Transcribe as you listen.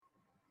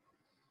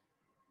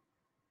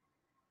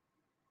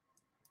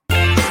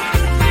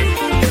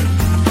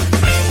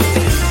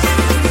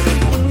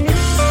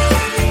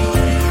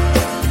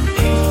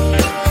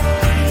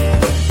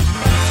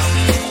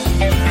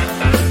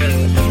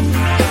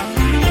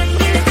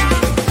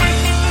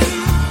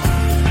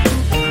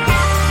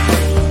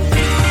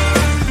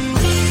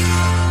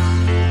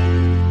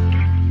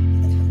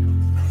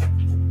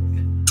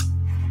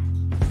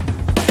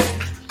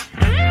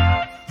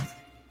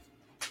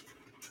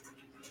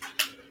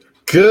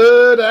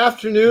Good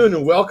afternoon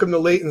and welcome to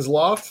Leighton's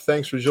Loft.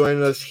 Thanks for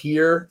joining us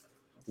here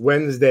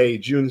Wednesday,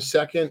 June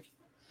 2nd.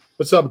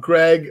 What's up,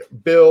 Greg,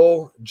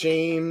 Bill,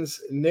 James,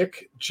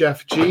 Nick,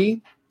 Jeff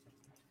G,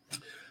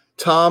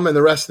 Tom, and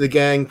the rest of the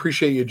gang?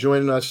 Appreciate you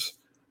joining us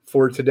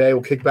for today.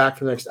 We'll kick back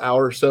for the next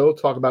hour or so,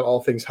 talk about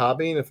all things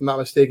hobby. And if I'm not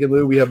mistaken,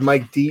 Lou, we have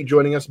Mike D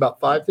joining us about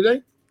 5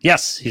 today.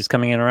 Yes, he's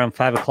coming in around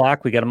 5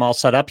 o'clock. We got him all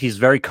set up. He's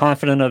very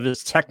confident of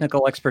his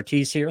technical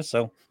expertise here,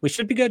 so we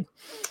should be good.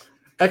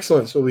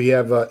 Excellent. So we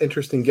have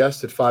interesting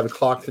guests at 5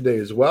 o'clock today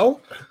as well.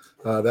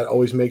 That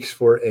always makes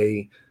for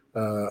a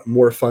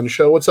more fun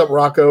show. What's up,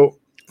 Rocco?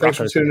 Thanks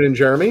for tuning in,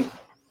 Jeremy.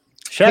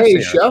 Chef's hey,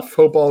 here. Chef.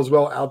 Hope all is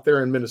well out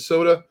there in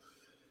Minnesota.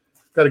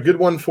 Got a good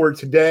one for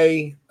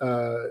today.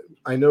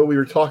 I know we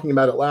were talking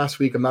about it last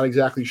week. I'm not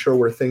exactly sure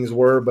where things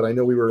were, but I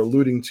know we were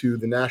alluding to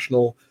the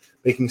National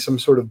making some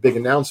sort of big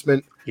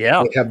announcement.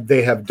 Yeah.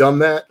 They have done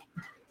that.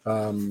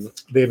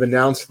 They've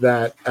announced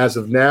that as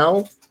of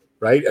now,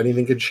 right,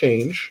 anything could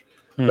change.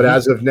 But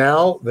as of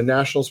now, the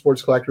National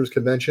Sports Collectors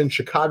Convention,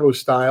 Chicago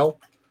style,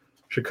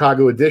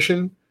 Chicago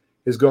edition,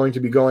 is going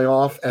to be going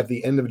off at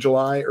the end of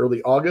July,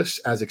 early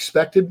August, as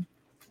expected.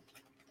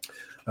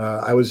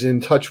 I was in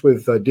touch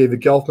with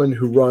David Gelfman,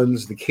 who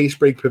runs the Case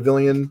Break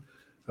Pavilion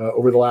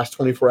over the last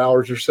 24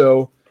 hours or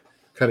so,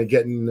 kind of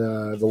getting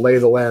the lay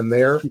of the land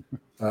there.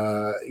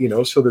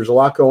 So there's a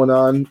lot going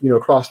on,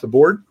 across the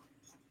board.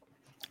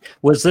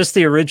 Was this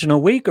the original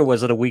week or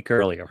was it a week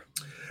earlier?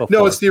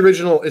 No, it's the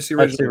original. It's the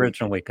original. That's the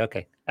original week.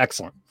 Okay,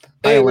 excellent.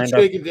 Hey, what's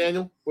shaking,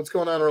 Daniel? What's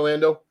going on,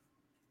 Orlando?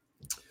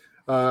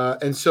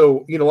 And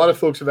so, a lot of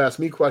folks have asked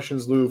me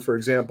questions, Lou, for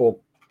example.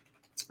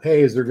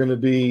 Hey, is there going to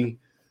be,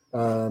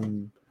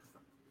 guidelines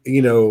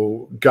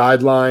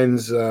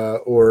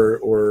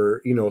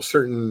or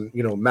certain,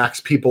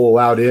 max people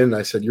allowed in?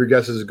 I said, your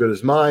guess is as good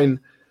as mine.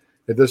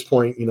 At this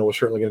point, we're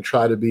certainly going to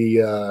try to be,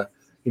 as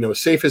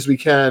safe as we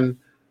can.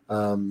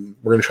 We're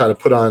going to try to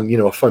put on,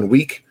 a fun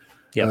week.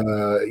 Yeah.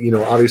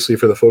 Obviously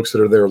for the folks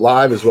that are there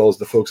live, as well as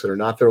the folks that are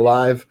not there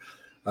live,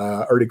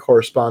 already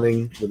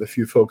corresponding with a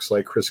few folks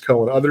like Chris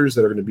Coe and others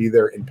that are going to be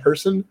there in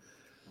person.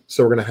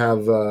 So we're going to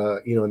have, a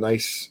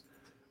nice,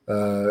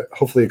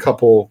 hopefully a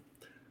couple,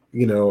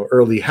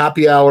 early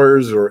happy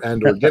hours or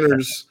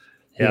dinners.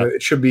 Yeah.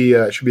 It should be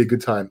a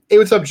good time. Hey,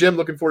 what's up, Jim?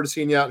 Looking forward to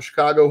seeing you out in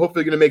Chicago.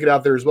 Hopefully you're going to make it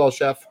out there as well,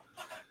 Chef.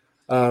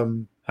 All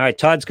right.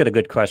 Todd's got a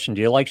good question.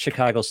 Do you like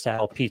Chicago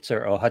style pizza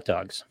or hot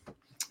dogs?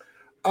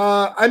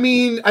 I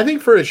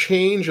think for a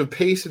change of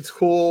pace, it's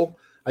cool.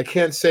 I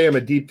can't say I'm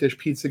a deep dish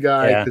pizza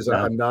guy because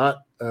I'm not.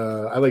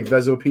 I like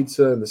Vezzo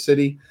pizza in the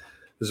city,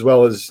 as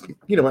well as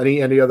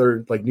any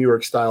other like New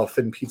York style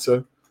thin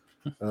pizza.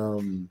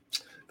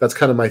 That's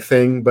kind of my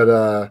thing. But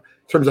in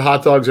terms of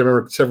hot dogs, I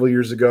remember several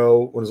years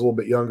ago when I was a little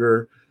bit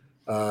younger.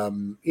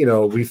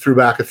 We threw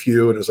back a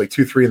few, and it was like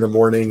 2-3 in the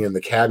morning, and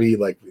the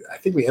cabbie, I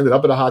think we ended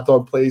up at a hot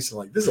dog place,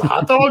 and this is a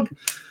hot dog.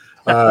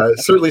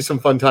 Certainly some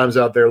fun times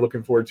out there.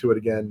 Looking forward to it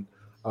again.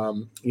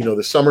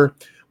 This summer.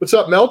 What's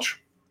up, Melch?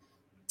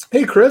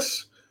 Hey,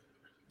 Chris.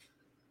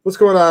 What's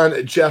going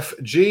on, Jeff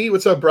G?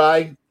 What's up,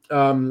 Bri?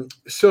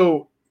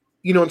 So,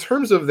 in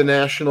terms of the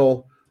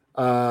National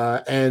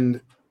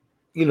and,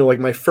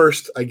 my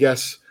first, I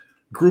guess,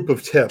 group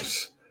of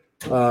tips,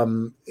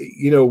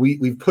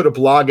 we put a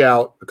blog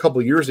out a couple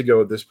of years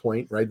ago at this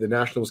point, right? The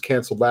National was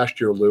canceled last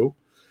year, Lou.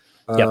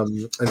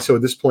 And so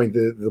at this point,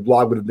 the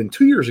blog would have been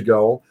 2 years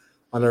ago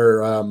on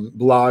our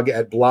blog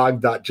at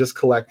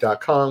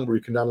blog.justcollect.com, where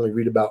you can not only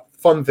read about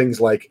fun things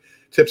like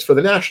tips for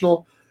the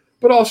National,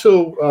 but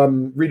also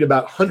read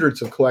about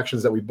hundreds of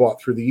collections that we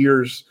bought through the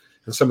years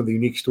and some of the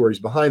unique stories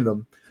behind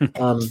them.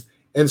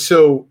 And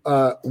so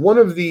one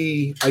of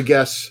the, I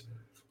guess,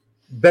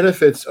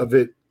 benefits of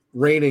it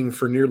raining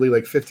for nearly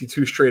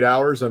 52 straight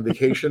hours on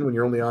vacation when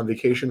you're only on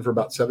vacation for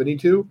about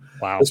 72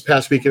 this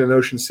past weekend in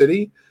Ocean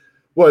City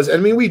was,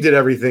 we did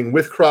everything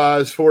with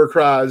Kraz, for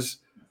Kraz,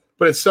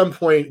 but at some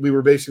point we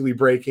were basically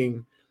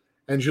breaking,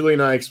 and Julie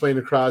and I explained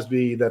to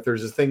Crosby that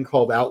there's a thing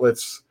called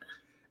outlets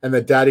and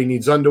that daddy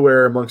needs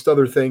underwear, amongst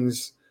other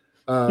things,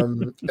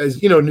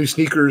 as new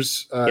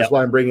sneakers, is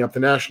why I'm bringing up the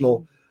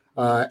National.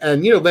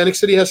 And Atlantic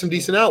City has some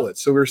decent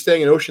outlets. So we were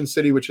staying in Ocean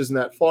City, which isn't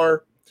that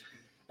far.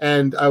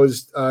 And I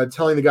was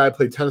telling the guy I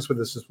played tennis with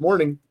this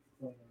morning,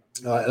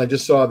 and I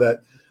just saw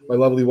that my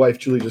lovely wife,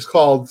 Julie, just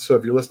called. So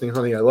if you're listening,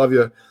 honey, I love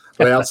you.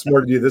 But I have some more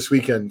to do this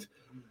weekend.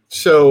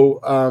 So,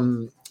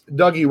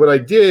 Dougie, what I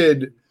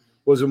did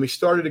was when we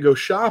started to go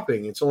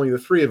shopping, it's only the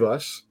three of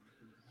us,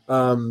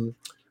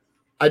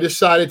 I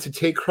decided to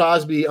take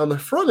Crosby on the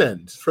front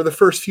end for the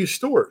first few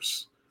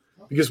stores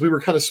because we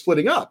were kind of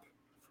splitting up.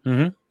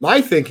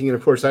 My thinking, and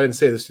of course I didn't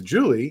say this to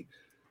Julie,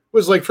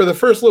 was for the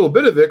first little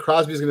bit of it,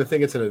 Crosby's going to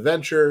think it's an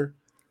adventure,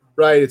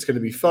 right? It's going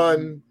to be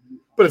fun.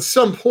 But at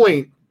some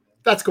point,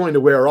 that's going to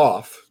wear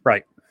off.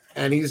 Right.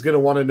 And he's going to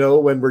want to know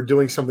when we're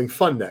doing something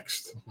fun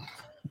next.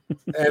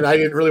 And I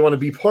didn't really want to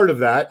be part of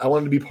that. I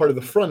wanted to be part of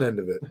the front end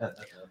of it.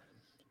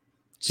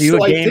 So you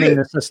were gaming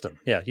the system.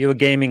 Yeah, you were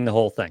gaming the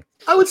whole thing.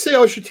 I would say I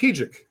was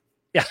strategic.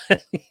 Yeah,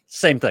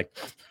 same thing.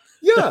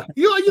 Yeah,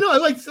 I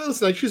like to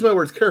listen. I choose my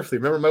words carefully.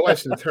 Remember, my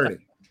wife's an attorney.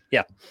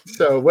 Yeah.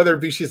 So whether it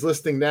be she's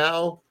listening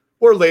now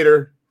or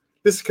later,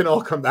 this can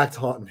all come back to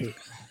haunt me.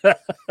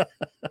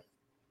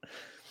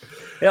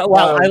 Yeah,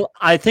 well,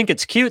 I think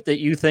it's cute that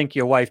you think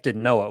your wife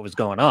didn't know what was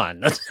going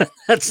on.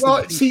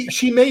 Well, see,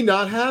 she may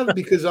not have,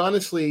 because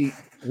honestly,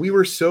 we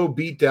were so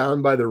beat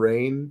down by the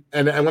rain.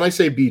 And when I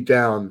say beat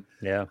down,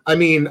 yeah, I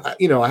mean,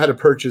 I had to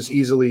purchase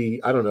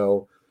easily, I don't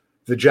know,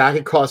 the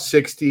jacket cost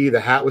 60,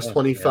 the hat was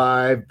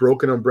 25,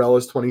 broken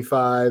umbrellas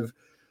 25.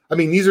 I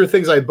mean, these are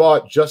things I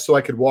bought just so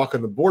I could walk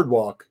on the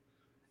boardwalk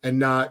and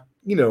not,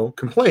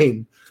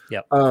 complain. Yeah.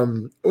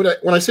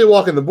 When I say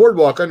walk on the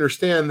boardwalk,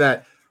 understand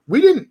that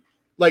we didn't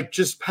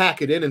just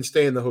pack it in and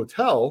stay in the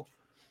hotel.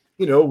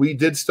 We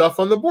did stuff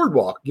on the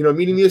boardwalk,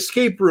 meaning the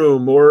escape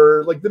room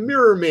or like the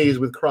mirror maze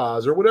with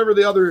Kraz or whatever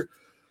the other,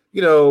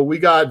 we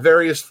got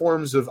various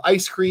forms of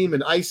ice cream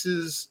and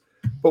ices,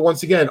 but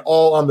once again,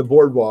 all on the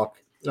boardwalk.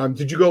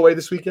 Did you go away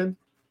this weekend?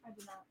 I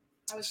did not.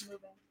 I was moving.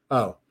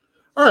 Oh,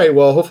 all right.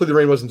 Well, hopefully the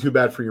rain wasn't too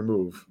bad for your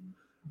move.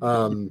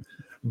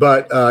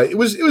 But it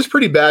was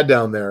pretty bad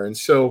down there. And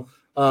so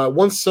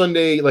once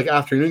Sunday,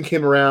 afternoon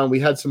came around, we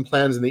had some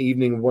plans in the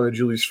evening with one of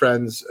Julie's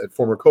friends at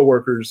former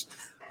coworkers.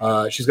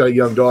 She's got a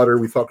young daughter.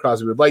 We thought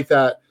Crosby would like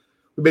that.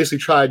 We basically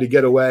tried to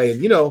get away.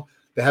 And,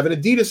 they have an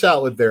Adidas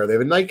outlet there. They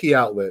have a Nike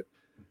outlet.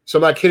 So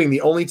I'm not kidding.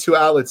 The only two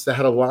outlets that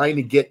had a line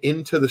to get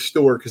into the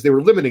store because they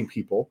were limiting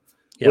people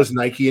was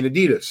Nike and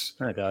Adidas.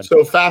 Oh, God.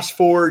 So fast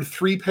forward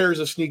 3 pairs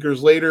of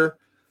sneakers later.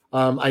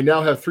 I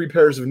now have 3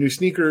 pairs of new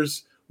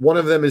sneakers. One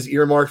of them is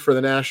earmarked for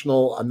the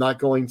National. I'm not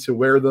going to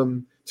wear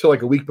them till a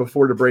week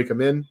before to break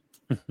them in.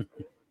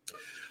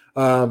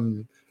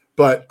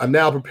 But I'm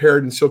now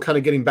prepared. And so kind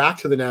of getting back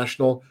to the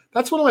National,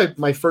 that's one of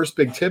my first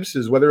big tips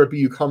is whether it be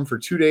you come for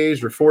 2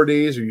 days or 4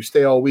 days or you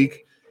stay all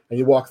week and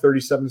you walk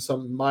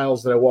 37-something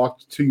miles that I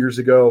walked 2 years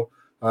ago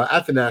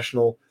at the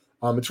National.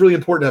 It's really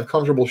important to have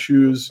comfortable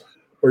shoes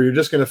or you're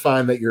just going to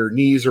find that your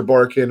knees are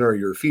barking or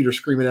your feet are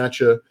screaming at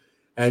you.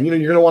 And, you're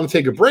going to want to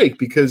take a break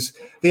because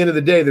at the end of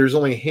the day, there's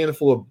only a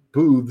handful of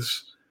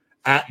booths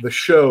at the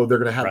show. They're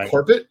going to have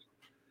carpet.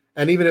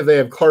 And even if they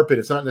have carpet,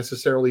 it's not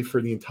necessarily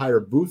for the entire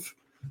booth.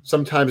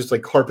 Sometimes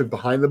it's carpet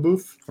behind the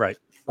booth. Right.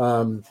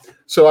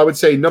 So I would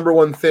say number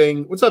one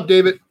thing, what's up,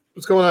 David?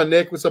 What's going on,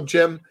 Nick? What's up,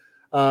 Jim?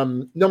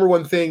 Number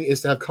one thing is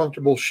to have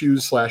comfortable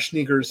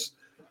shoes/sneakers.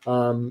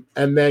 And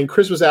then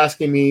Chris was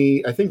asking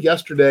me, I think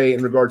yesterday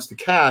in regards to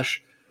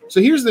cash.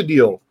 So here's the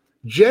deal.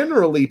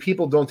 Generally,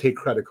 people don't take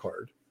credit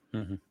card.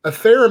 Mm-hmm. A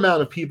fair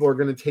amount of people are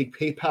going to take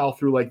PayPal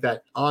through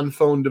that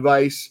on-phone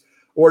device,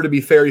 or to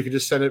be fair, you could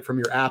just send it from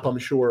your app, I'm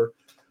sure.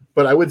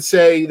 But I would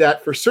say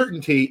that for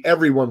certainty,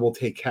 everyone will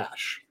take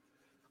cash.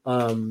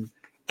 And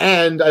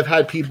I've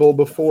had people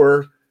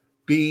before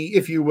be,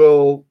 if you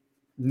will,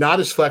 not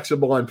as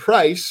flexible on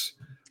price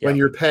when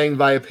you're paying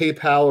via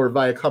PayPal or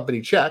via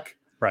company check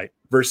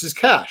versus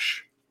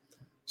cash.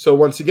 So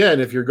once again,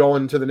 if you're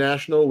going to the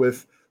National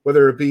with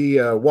whether it be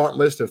a want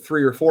list of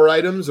 3 or 4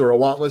 items or a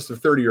want list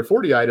of 30 or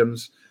 40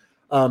 items,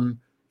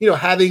 having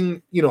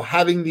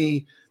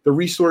the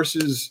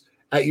resources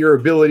at your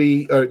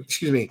ability,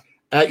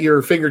 at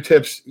your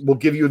fingertips will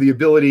give you the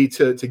ability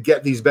to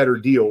get these better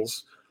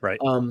deals. Right.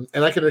 And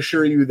I can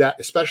assure you that,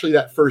 especially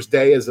that first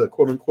day as a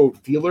quote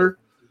unquote dealer,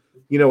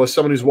 as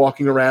someone who's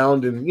walking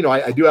around and,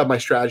 I do have my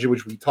strategy,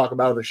 which we talk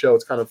about on the show.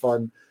 It's kind of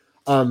fun.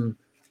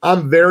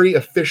 I'm very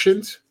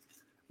efficient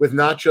with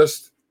not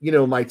just,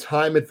 my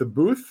time at the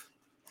booth,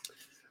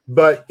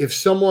 but if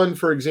someone,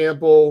 for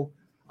example,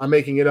 I'm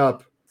making it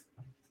up,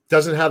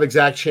 doesn't have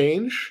exact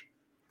change,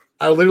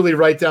 I'll literally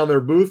write down their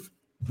booth,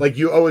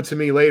 you owe it to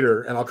me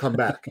later and I'll come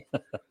back.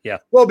 Yeah.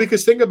 Well,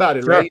 because think about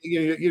it, right?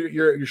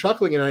 You're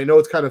chuckling and I know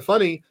it's kind of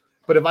funny,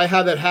 but if I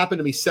had that happen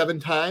to me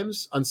 7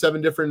 times on 7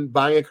 different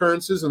buying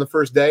occurrences on the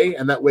first day,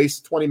 and that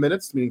wastes 20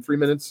 minutes, meaning 3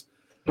 minutes,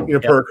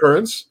 per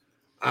occurrence,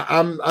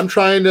 I'm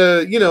trying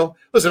to,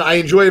 listen, I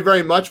enjoy it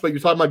very much, but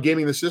you're talking about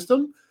gaming the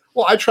system.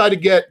 Well, I try to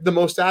get the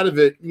most out of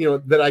it,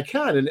 that I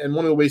can. And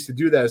one of the ways to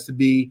do that is to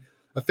be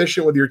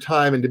efficient with your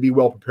time and to be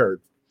well prepared.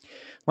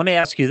 Let me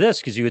ask you this,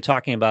 because you were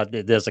talking about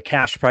there's a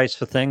cash price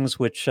for things,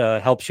 which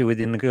helps you with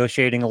the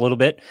negotiating a little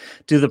bit.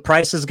 Do the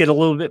prices get a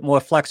little bit more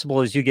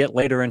flexible as you get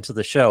later into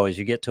the show, as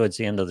you get towards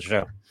the end of the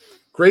show?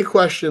 Great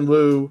question,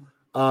 Lou.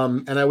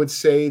 And I would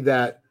say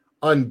that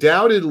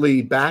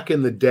undoubtedly back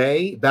in the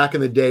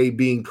day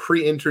being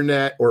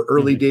pre-internet or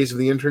early days of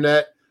the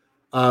internet,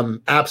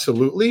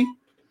 absolutely.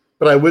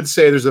 But I would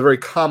say there's a very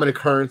common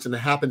occurrence, and it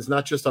happens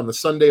not just on the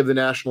Sunday of the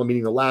National,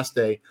 meaning the last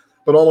day,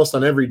 but almost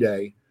on every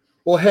day.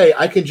 Well, hey,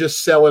 I can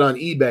just sell it on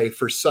eBay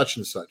for such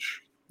and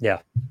such. Yeah.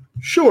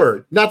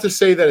 Sure. Not to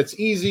say that it's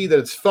easy, that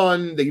it's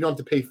fun, that you don't have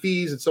to pay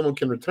fees, that someone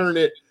can return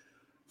it,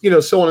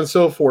 so on and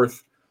so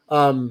forth.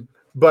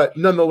 But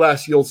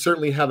nonetheless, you'll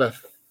certainly have a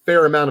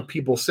fair amount of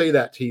people say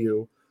that to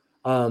you.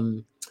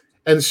 And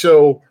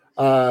so,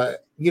 I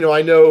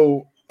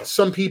know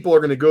some people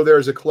are going to go there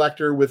as a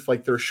collector with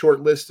their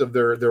short list of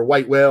their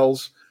white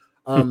whales.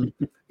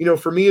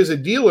 For me as a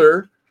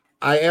dealer,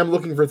 I am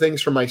looking for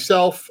things for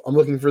myself. I'm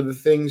looking for the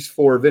things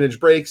for Vintage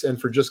Breaks and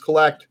for Just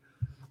Collect.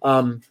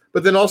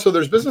 But then also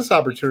there's business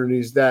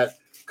opportunities that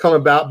come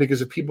about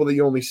because of people that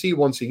you only see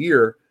once a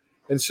year.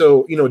 And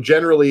so,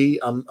 generally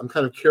I'm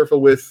kind of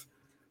careful with,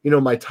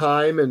 my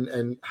time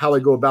and how I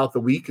go about the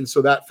week. And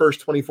so that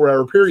first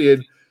 24-hour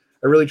period,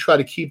 I really try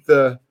to keep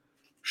the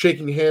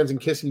shaking hands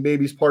and kissing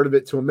babies part of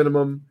it to a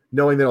minimum,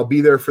 knowing that I'll be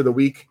there for the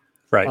week.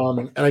 Right.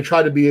 And I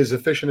try to be as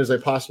efficient as I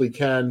possibly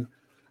can,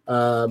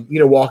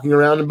 walking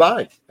around and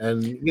buying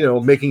and,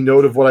 making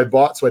note of what I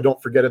bought so I don't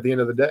forget at the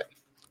end of the day.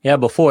 Yeah,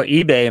 before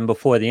eBay and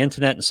before the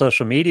internet and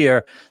social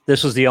media,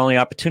 this was the only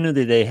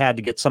opportunity they had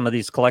to get some of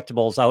these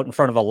collectibles out in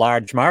front of a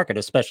large market,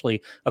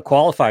 especially a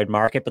qualified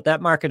market. But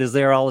that market is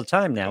there all the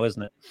time now,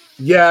 isn't it?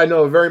 Yeah,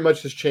 no, very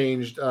much has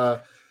changed.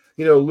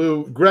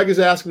 Lou, Greg is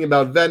asking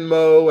about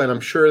Venmo, and I'm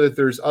sure that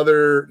there's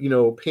other,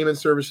 payment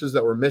services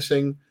that we're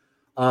missing.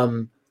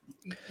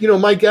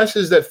 My guess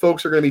is that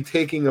folks are going to be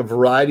taking a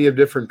variety of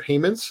different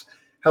payments.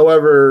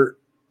 However,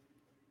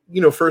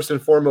 first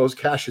and foremost,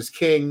 cash is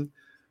king.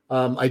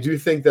 I do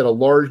think that a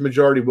large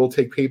majority will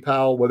take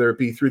PayPal, whether it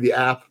be through the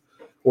app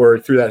or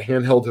through that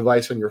handheld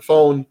device on your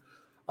phone.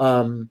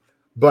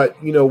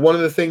 But one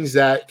of the things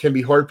that can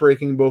be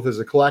heartbreaking, both as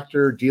a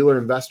collector, dealer,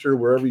 investor,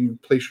 wherever you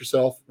place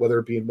yourself, whether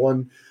it be in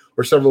one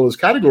or several of those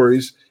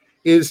categories,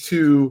 is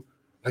to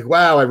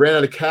wow, I ran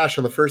out of cash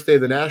on the first day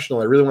of the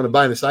National. I really want to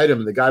buy this item,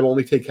 and the guy will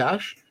only take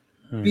cash.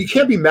 You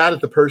can't be mad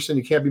at the person.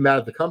 You can't be mad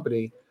at the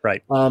company.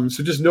 Right.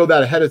 So just know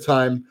that ahead of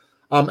time.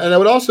 And I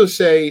would also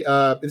say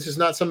this is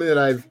not something that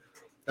I've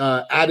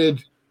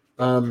added,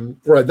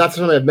 or not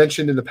something I've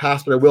mentioned in the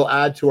past, but I will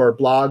add to our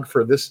blog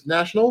for this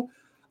National,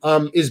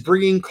 is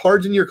bringing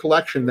cards in your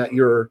collection that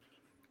you're,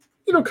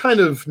 kind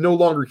of no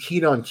longer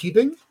keen on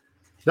keeping.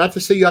 Not to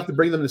say you have to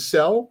bring them to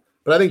sell,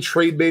 but I think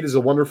trade bait is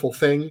a wonderful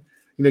thing.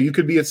 You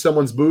could be at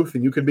someone's booth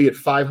and you could be at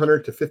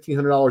 $500 to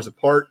 $1,500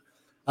 apart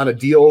on a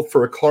deal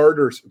for a card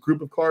or a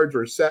group of cards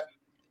or a set,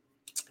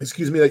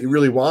 that you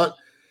really want.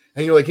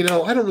 And you're like, I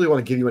don't really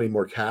want to give you any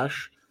more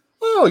cash.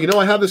 Oh,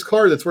 I have this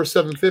card that's worth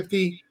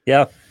 $750.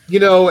 Yeah.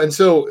 And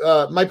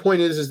so my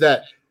point is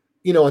that,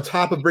 on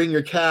top of bringing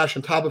your cash,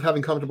 on top of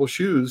having comfortable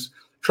shoes,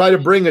 try to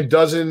bring a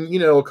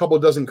couple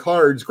dozen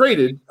cards.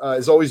 Graded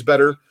is always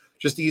better,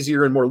 just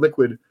easier and more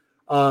liquid.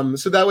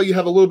 So that way you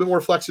have a little bit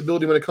more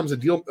flexibility when it comes to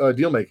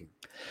deal making.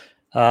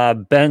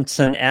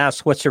 Benson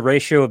asks, what's your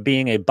ratio of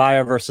being a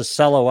buyer versus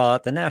seller while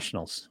at the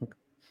Nationals?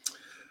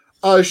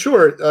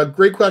 Sure.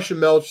 Great question,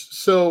 Melch.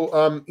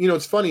 So,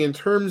 it's funny in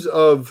terms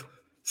of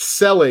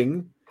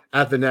selling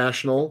at the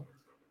National,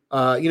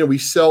 we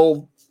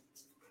sell,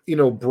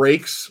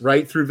 breaks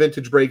right through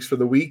Vintage Breaks for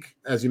the week.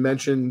 As you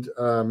mentioned,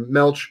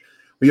 Melch,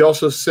 we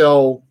also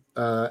sell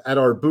at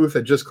our booth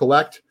at Just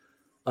Collect.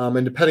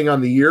 And depending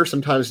on the year,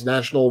 sometimes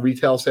national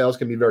retail sales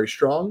can be very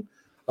strong.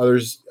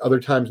 Other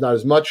times not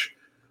as much.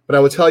 But I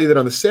would tell you that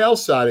on the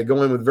sales side, I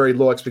go in with very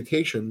low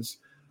expectations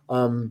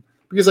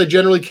because I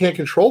generally can't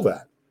control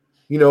that.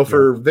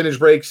 For Vintage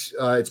Breaks,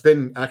 it's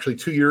been actually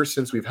 2 years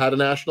since we've had a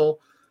National.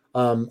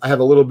 I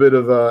have a little bit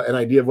of an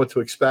idea of what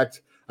to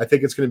expect. I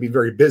think it's going to be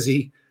very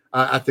busy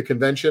at the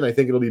convention. I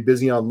think it'll be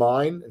busy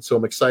online. And so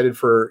I'm excited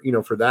for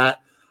that.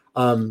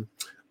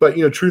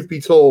 But, truth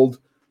be told,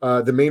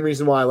 the main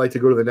reason why I like to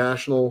go to the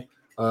National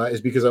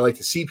is because I like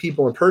to see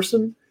people in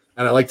person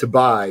and I like to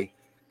buy.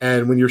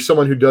 And when you're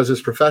someone who does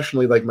this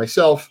professionally, like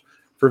myself,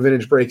 for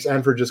Vintage Breaks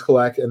and for Just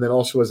Collect, and then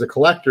also as a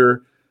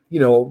collector, /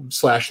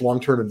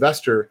 long-term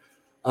investor,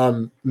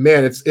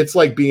 man, it's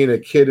like being a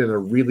kid in a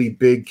really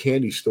big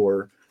candy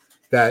store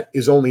that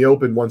is only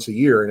open once a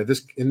year. And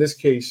in this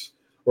case,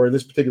 or in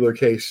this particular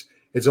case,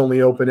 it's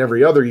only open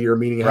every other year,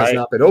 meaning it has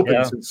not been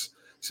open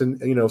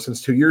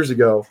since 2 years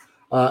ago.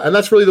 And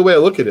that's really the way I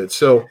look at it.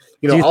 So,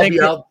 I'll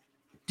be out.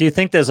 Do you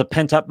think there's a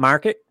pent-up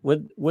market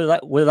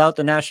without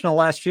the National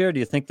last year? Do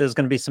you think there's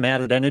going to be some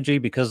added energy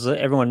because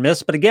everyone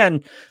missed? But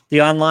again,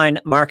 the online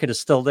market is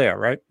still there,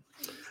 right?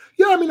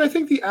 Yeah, I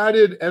think the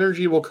added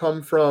energy will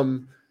come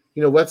from,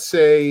 let's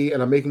say,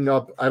 and I'm making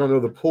up, I don't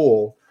know the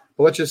pool,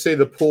 but let's just say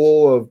the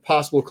pool of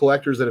possible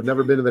collectors that have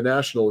never been to the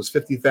National is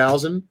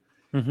 50,000.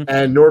 Mm-hmm.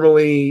 And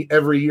normally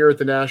every year at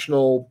the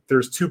National,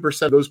 there's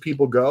 2% of those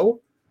people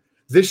go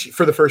this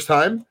for the first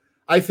time.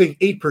 I think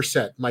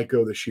 8% might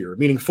go this year,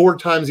 meaning 4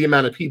 times the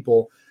amount of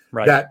people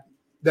that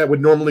would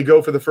normally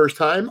go for the first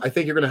time. I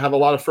think you're going to have a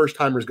lot of first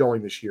timers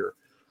going this year,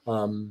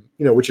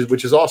 which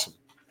is awesome.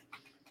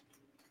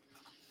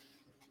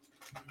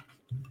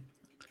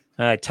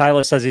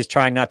 Tyler says he's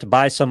trying not to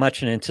buy so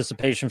much in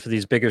anticipation for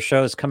these bigger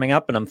shows coming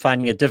up, and I'm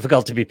finding it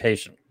difficult to be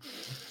patient.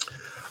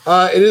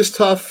 It is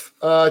tough,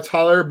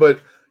 Tyler, but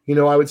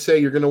I would say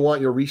you're going to want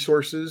your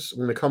resources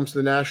when it comes to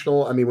the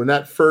National. When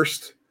that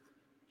first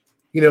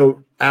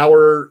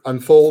hour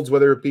unfolds,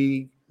 whether it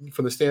be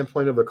from the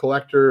standpoint of a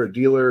collector, a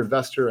dealer,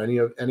 investor, any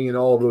and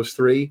all of those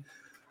three,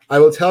 I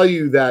will tell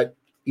you that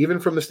even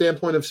from the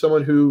standpoint of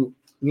someone who,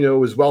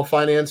 is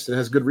well-financed and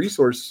has good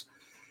resource,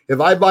 if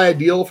I buy a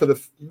deal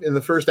in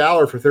the first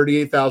hour for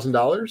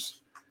 $38,000,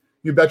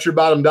 you bet your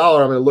bottom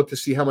dollar I'm going to look to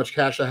see how much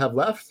cash I have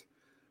left,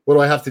 What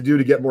do I have to do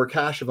to get more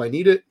cash if I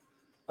need it?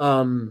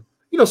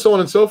 So on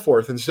and so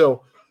forth. And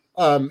so,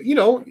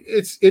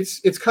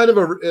 it's kind of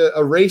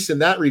a race in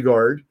that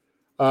regard,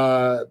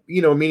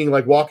 meaning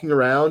like walking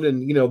around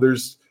and,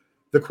 there's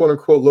the quote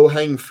unquote low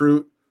hanging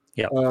fruit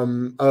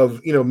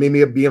of,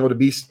 maybe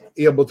being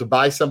able to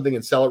buy something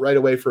and sell it right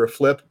away for a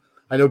flip.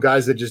 I know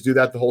guys that just do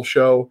that the whole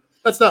show.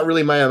 That's not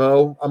really my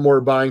MO. I'm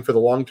more buying for the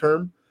long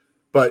term.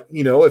 But,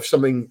 if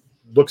something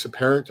looks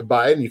apparent to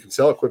buy it and you can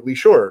sell it quickly,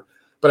 sure.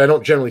 But I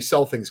don't generally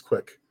sell things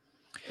quick.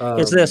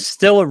 Is there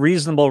still a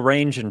reasonable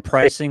range in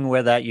pricing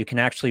where that you can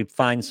actually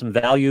find some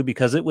value?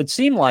 Because it would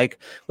seem like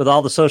with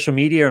all the social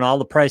media and all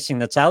the pricing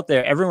that's out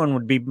there, everyone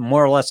would be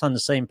more or less on the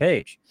same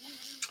page.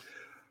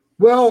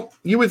 Well,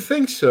 you would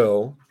think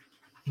so,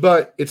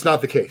 but it's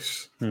not the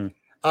case. And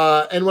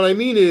what I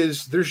mean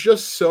is there's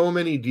just so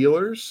many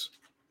dealers,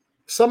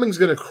 something's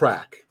going to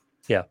crack.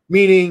 Yeah.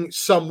 Meaning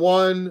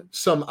someone,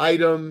 some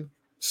item,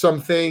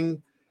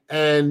 something,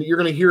 and you're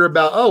going to hear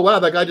about, oh, wow,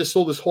 that guy just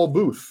sold his whole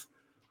booth.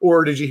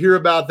 Or did you hear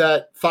about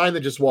that fine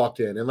that just walked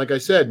in? And like I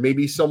said,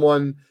 maybe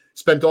someone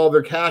spent all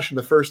their cash in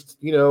the first,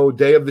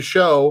 day of the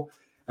show,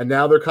 and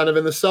now they're kind of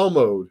in the sell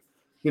mode.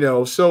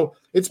 So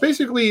it's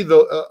basically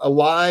a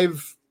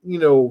live,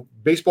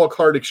 baseball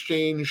card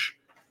exchange,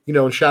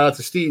 and shout out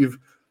to Steve,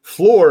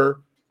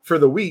 floor for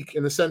the week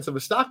in the sense of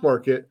a stock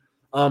market,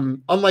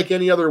 unlike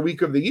any other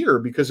week of the year,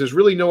 because there's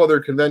really no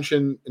other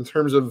convention in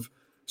terms of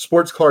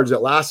sports cards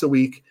that lasts a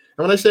week.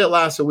 And when I say it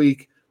lasts a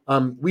week,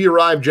 we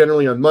arrive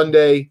generally on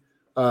Monday.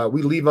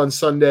 We leave on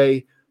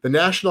Sunday. The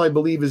National, I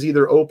believe, is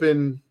either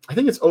open. I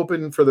think it's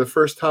open for the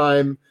first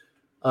time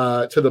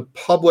to the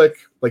public,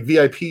 like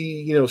VIP,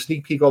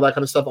 sneak peek, all that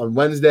kind of stuff on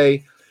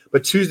Wednesday.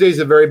 But Tuesday is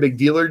a very big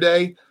dealer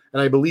day.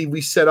 And I believe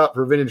we set up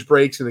for Vintage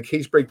Breaks in the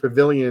Case Break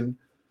Pavilion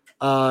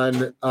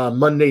on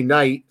Monday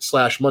night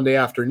 / Monday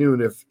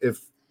afternoon,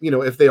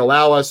 if they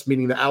allow us,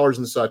 meaning the hours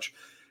and such.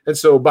 And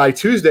so by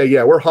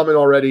Tuesday, we're humming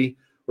already.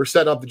 We're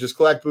setting up the Just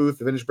Collect booth.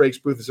 The Vintage Breaks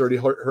booth is already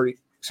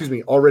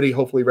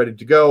hopefully ready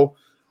to go.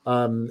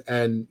 I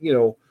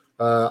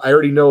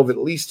already know of at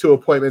least 2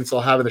 appointments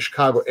I'll have in the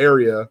Chicago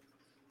area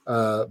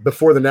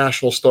before the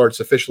National starts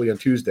officially on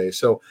Tuesday.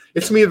 So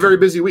it's going to be a very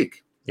busy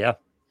week. Yeah.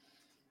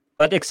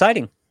 But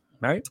exciting,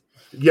 right?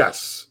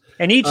 Yes.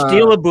 And each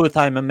dealer booth,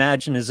 I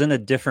imagine, is in a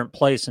different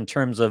place in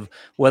terms of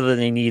whether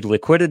they need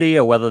liquidity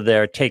or whether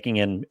they're taking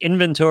in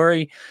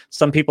inventory.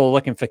 Some people are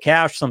looking for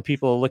cash. Some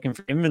people are looking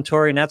for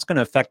inventory, and that's going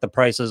to affect the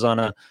prices on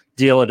a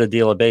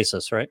dealer-to-dealer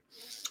basis, right?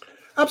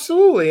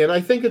 Absolutely. And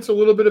I think it's a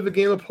little bit of a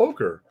game of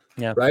poker,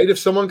 right? If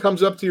someone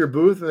comes up to your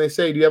booth and they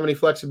say, do you have any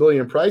flexibility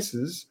in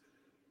prices?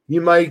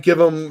 You might give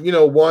them,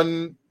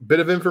 one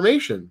bit of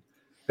information.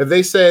 If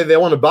they say they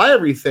want to buy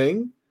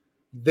everything,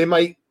 they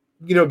might,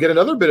 get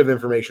another bit of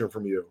information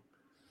from you.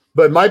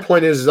 But my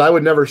point is I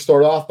would never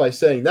start off by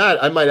saying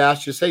that. I might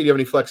ask just, hey, do you have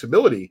any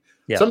flexibility?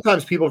 Yeah.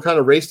 Sometimes people kind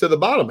of race to the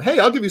bottom. Hey,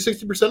 I'll give you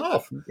 60%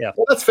 off. Yeah.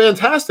 Well, that's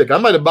fantastic. I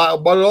might have bought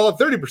it all at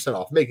 30%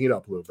 off, making it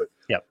up a little bit.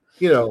 Yeah.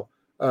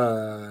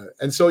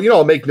 And so,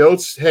 I'll make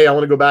notes. Hey, I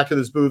want to go back to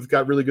this booth.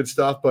 Got really good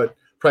stuff, but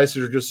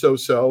prices are just so.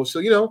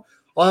 So,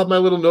 I'll have my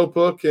little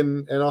notebook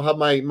and I'll have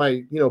my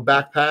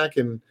backpack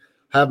and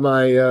have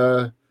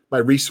my my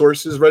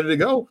resources ready to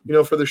go,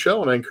 for the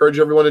show. And I encourage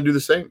everyone to do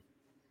the same.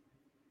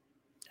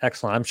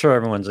 Excellent. I'm sure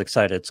everyone's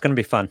excited. It's going to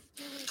be fun.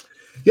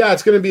 Yeah,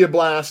 it's going to be a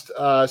blast.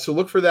 So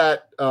look for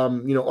that,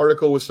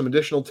 article with some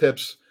additional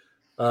tips,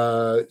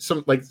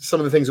 some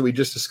of the things that we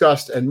just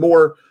discussed and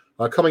more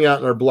coming out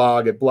in our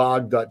blog at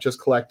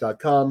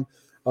blog.justcollect.com.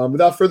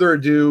 Without further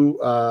ado,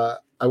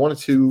 I wanted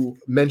to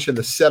mention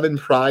the 7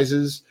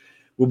 prizes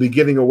we'll be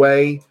giving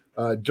away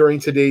during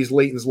today's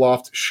Leighton's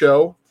Loft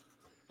show.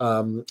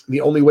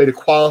 The only way to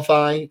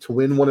qualify to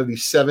win one of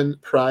these 7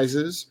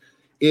 prizes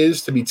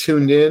is to be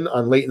tuned in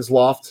on Leighton's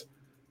Loft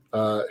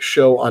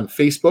show on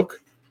Facebook.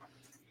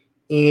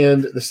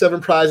 And the 7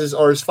 prizes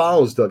are as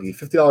follows, Dougie.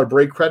 $50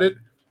 break credit,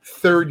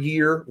 3rd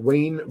year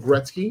Wayne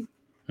Gretzky.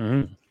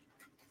 Mm-hmm.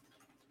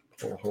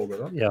 I'll hold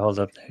it up. Yeah, hold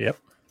up there. Yep.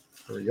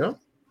 There we go.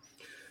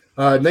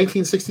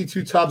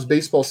 1962 Topps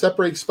baseball set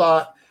break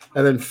spot,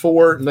 and then 4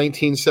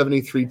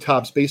 1973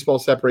 Topps baseball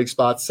set break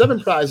spots.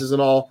 7 prizes in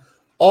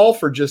all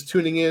for just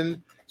tuning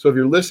in. So if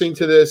you're listening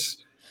to this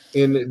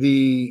in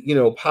the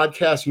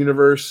podcast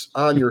universe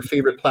on your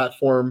favorite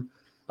platform,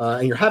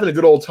 and you're having a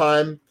good old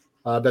time,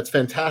 that's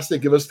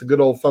fantastic. Give us the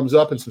good old thumbs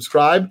up and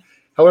subscribe.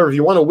 However, if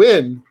you want to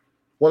win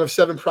one of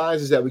 7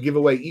 prizes that we give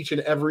away each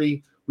and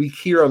every week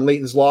here on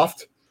Leighton's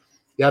Loft,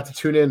 you have to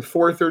tune in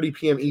 4:30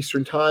 p.m.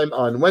 Eastern time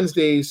on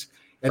Wednesdays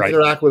and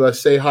interact with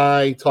us. Say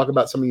hi, talk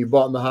about something you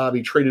bought in the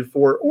hobby, traded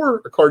for,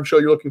 or a card show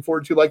you're looking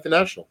forward to, like the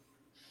National.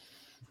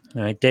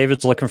 All right,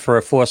 David's looking for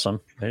a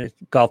foursome,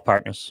 golf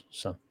partners.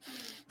 So,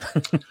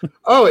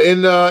 oh,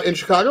 in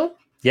Chicago?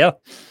 Yeah,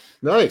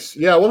 nice.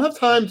 Yeah, I won't have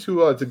time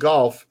to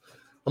golf.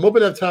 I'm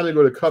hoping to have time to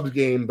go to Cubs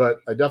game,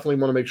 but I definitely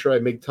want to make sure I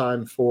make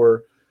time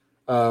for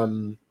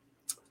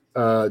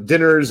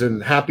dinners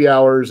and happy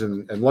hours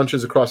and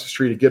lunches across the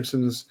street at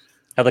Gibson's.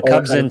 Are the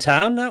Cubs in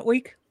town that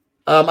week?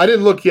 I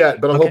didn't look yet,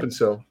 but I'm hoping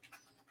so.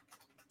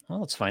 Well,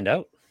 let's find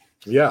out.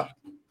 Yeah.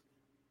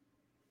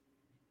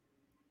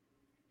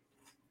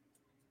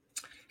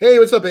 Hey,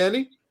 what's up,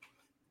 Andy?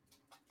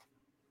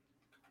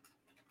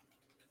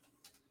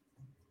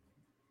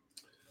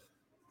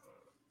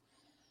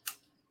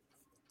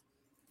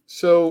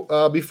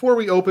 So before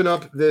we open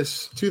up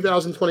this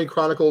 2020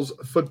 Chronicles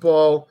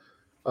football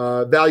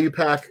value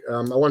pack,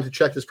 I wanted to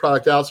check this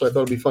product out, so I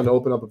thought it'd be fun to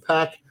open up a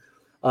pack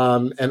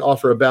and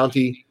offer a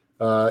bounty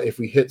if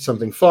we hit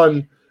something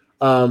fun.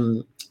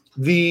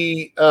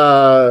 The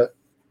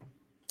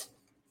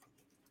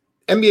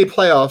NBA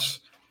playoffs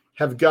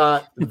have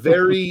got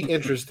very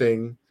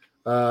interesting.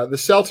 The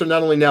Celtics are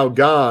not only now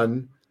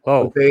gone,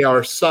 but they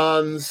are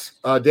sans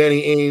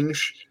Danny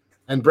Ainge,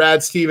 and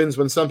Brad Stevens,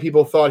 when some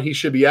people thought he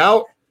should be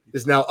out,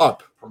 is now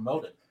up.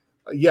 Promoted.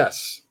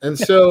 Yes. And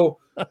so,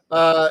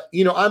 I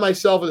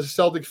myself as a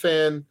Celtic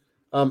fan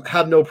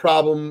have no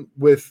problem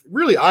with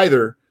really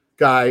either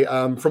guy.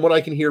 From what I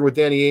can hear with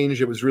Danny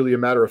Ainge, it was really a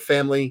matter of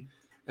family.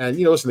 And,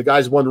 listen, the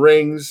guy's won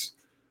rings,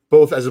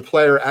 both as a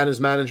player and as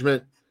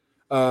management.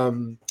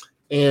 And,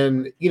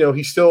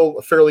 he's still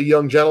a fairly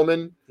young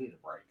gentleman.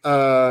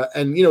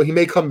 And, he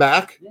may come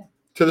back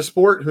to the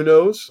sport. Who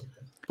knows?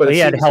 But he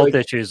had health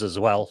issues as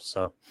well.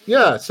 So,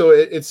 yeah. So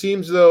it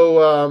seems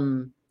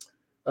though,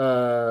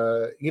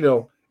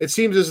 it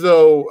seems as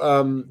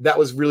though that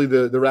was really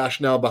the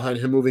rationale behind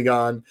him moving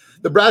on.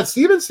 The Brad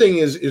Stevens thing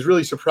is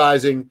really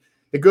surprising.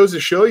 It goes to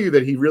show you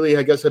that he really,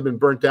 I guess, had been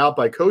burnt out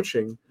by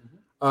coaching.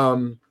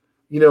 I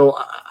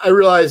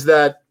realize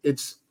that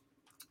it's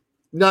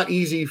not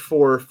easy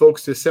for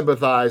folks to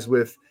sympathize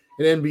with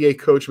an NBA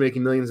coach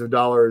making millions of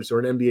dollars or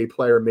an NBA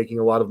player making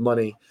a lot of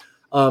money.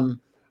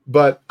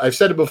 But I've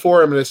said it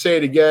before, I'm going to say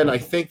it again. I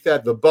think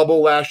that the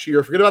bubble last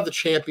year, forget about the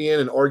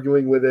champion and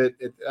arguing with it.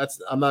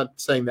 I'm not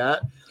saying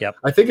that. Yep.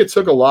 I think it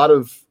took a lot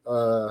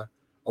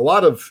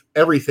of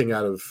everything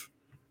out of,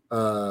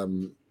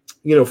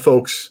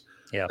 folks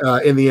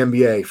in the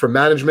NBA, from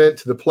management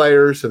to the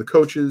players to the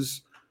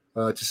coaches,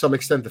 to some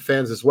extent the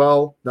fans as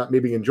well, not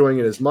maybe enjoying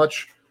it as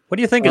much. What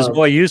do you think is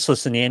more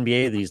useless in the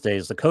NBA these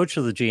days, the coach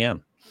or the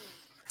GM?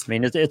 I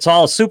mean, it's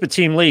all a super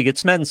team league.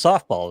 It's men's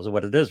softball is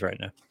what it is right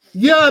now.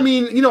 Yeah, I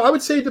mean, I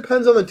would say it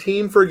depends on the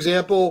team. For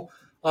example,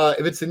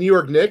 if it's the New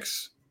York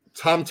Knicks,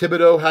 Tom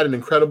Thibodeau had an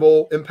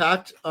incredible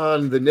impact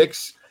on the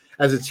Knicks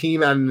as a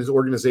team and his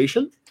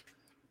organization.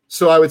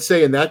 So I would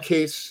say in that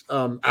case,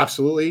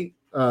 absolutely,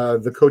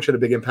 the coach had a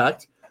big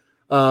impact.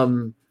 I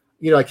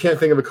can't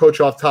think of a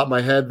coach off the top of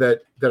my head that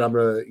I'm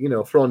going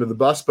to, throw under the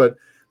bus, but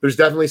there's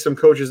definitely some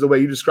coaches, the way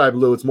you described,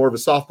 Lou, it's more of a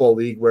softball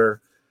league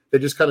where they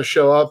just kind of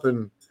show up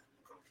and,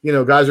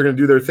 guys are going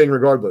to do their thing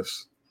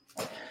regardless.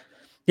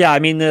 Yeah, I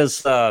mean,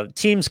 there's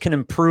teams can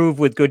improve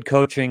with good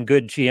coaching,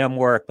 good GM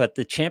work, but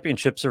the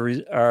championships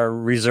are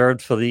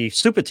reserved for the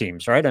super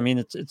teams, right? I mean,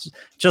 it's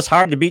just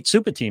hard to beat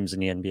super teams in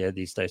the NBA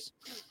these days.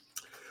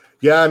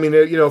 Yeah, I mean,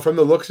 from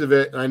the looks of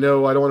it, I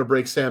know I don't want to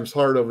break Sam's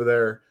heart over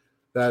there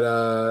that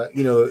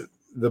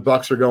the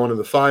Bucks are going to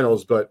the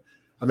finals, but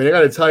I mean, I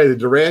got to tell you,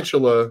 the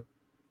Durantula,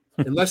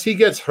 unless he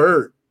gets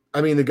hurt,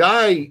 I mean, the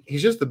guy,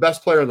 he's just the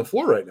best player on the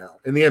floor right now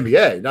in the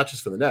NBA, not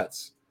just for the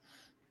Nets.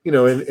 In the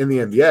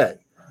NBA.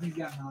 He's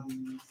got knobby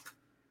knees.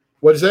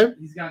 What is it?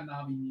 He's got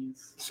knobby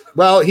knees.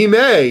 Well, he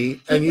may,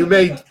 and you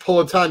may pull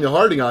a Tanya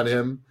Harding on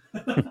him.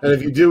 And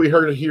if you do, we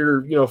heard it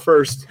here,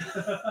 first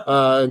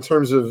in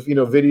terms of,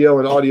 video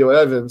and audio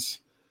evidence.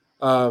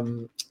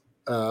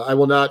 I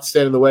will not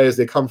stand in the way as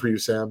they come for you,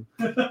 Sam.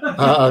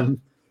 That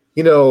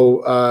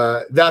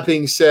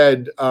being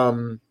said,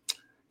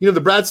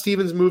 the Brad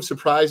Stevens move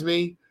surprised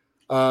me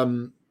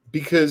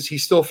because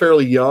he's still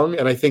fairly young.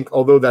 And I think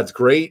although that's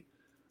great,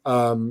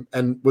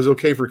 and was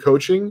okay for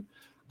coaching.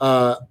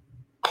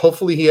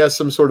 Hopefully he has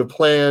some sort of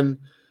plan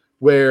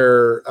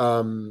where,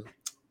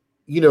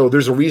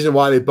 there's a reason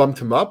why they bumped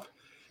him up,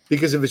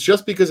 because if it's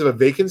just because of a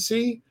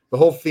vacancy, the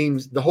whole thing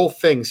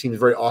seems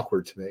very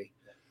awkward to me.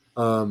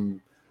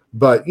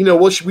 But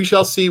we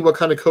shall see what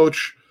kind of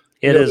coach.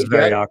 It is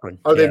very awkward.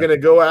 Are they going to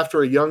go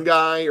after a young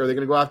guy? Are they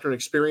going to go after an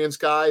experienced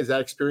guy? Is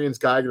that experienced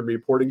guy going to be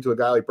reporting to a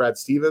guy like Brad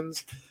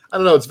Stevens? I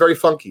don't know. It's very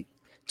funky.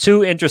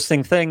 Two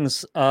interesting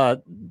things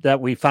that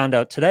we found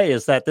out today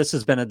is that this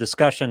has been a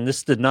discussion.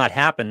 This did not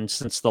happen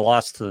since the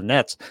loss to the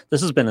Nets.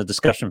 This has been a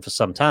discussion for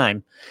some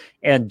time.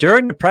 And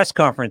during the press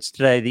conference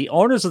today, the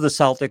owners of the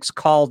Celtics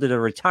called it a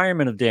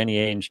retirement of Danny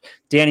Ainge.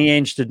 Danny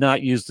Ainge did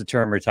not use the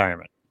term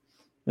retirement,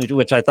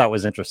 which I thought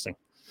was interesting.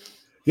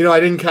 I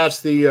didn't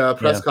catch the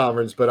press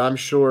conference, but I'm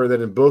sure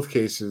that in both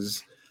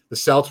cases, the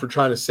Celtics were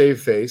trying to save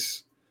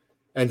face.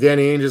 And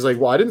Danny Ainge is like,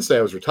 well, I didn't say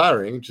I was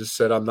retiring. Just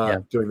said I'm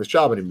not doing this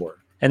job anymore.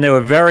 And they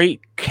were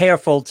very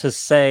careful to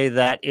say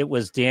that it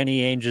was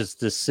Danny Ainge's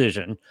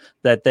decision,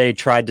 that they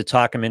tried to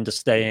talk him into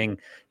staying.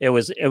 It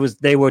was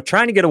they were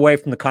trying to get away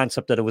from the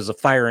concept that it was a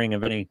firing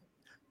of any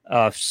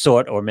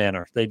sort or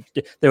manner. They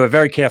were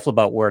very careful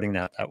about wording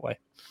that way.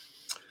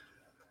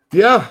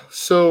 Yeah.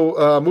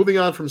 So moving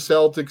on from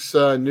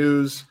Celtics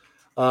news,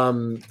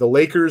 the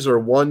Lakers are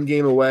one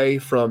game away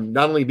from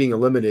not only being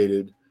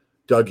eliminated,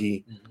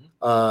 Dougie,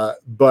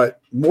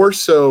 but more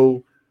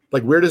so,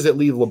 like, where does it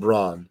leave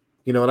LeBron?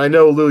 And I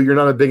know, Lou, you're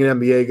not a big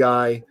NBA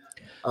guy.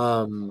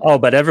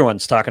 But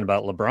everyone's talking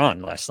about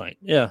LeBron last night.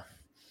 Yeah.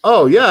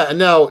 Oh, yeah. And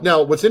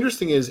now what's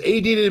interesting is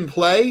AD didn't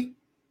play.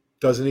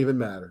 Doesn't even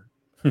matter.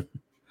 And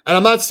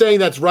I'm not saying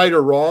that's right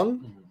or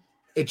wrong.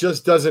 It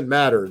just doesn't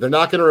matter. They're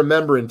not going to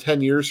remember in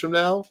 10 years from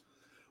now.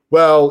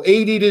 Well,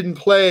 AD didn't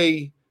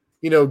play,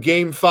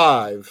 game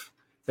 5.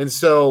 And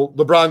so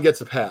LeBron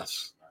gets a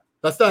pass.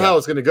 That's not how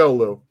it's going to go,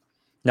 Lou.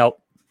 No,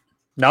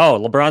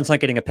 LeBron's not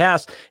getting a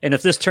pass. And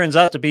if this turns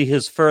out to be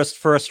his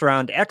first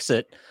round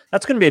exit,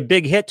 that's going to be a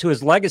big hit to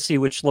his legacy,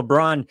 which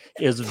LeBron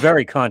is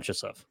very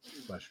conscious of.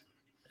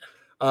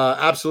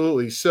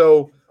 Absolutely.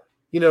 So,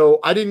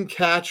 I didn't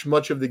catch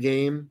much of the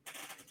game.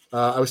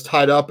 I was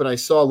tied up and I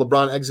saw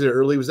LeBron exit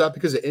early. Was that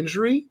because of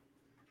injury,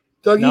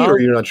 Dougie, or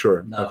you're not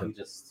sure? No,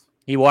 okay.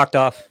 He walked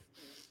off.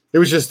 It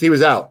was just, he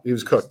was out. He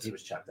was cooked. He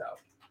was checked out.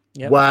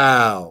 Yep.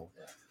 Wow.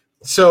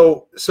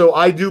 So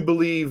I do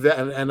believe that,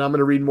 and I'm going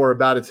to read more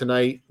about it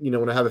tonight,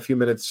 when I have a few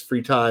minutes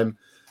free time.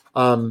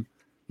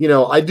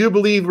 I do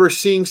believe we're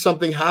seeing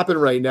something happen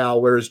right now,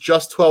 whereas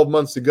just 12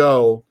 months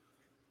ago,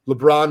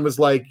 LeBron was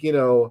like,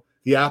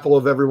 the apple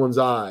of everyone's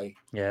eye.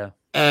 Yeah.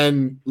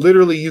 And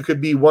literally you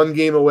could be one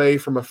game away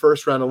from a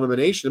first round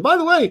elimination. And by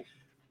the way,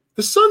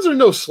 the Suns are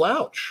no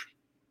slouch.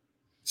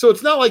 So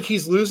it's not like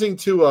he's losing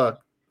to a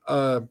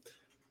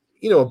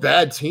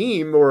bad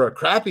team or a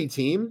crappy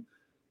team.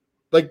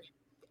 Like,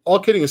 all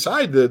kidding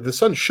aside, the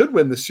Suns should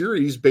win the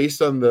series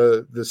based on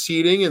the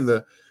seeding and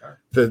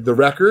the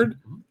record.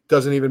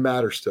 Doesn't even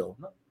matter still.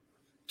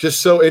 Just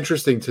so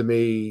interesting to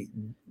me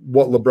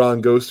what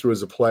LeBron goes through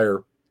as a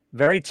player.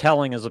 Very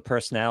telling as a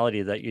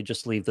personality that you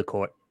just leave the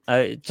court.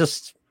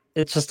 It's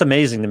just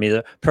amazing to me.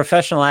 The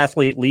professional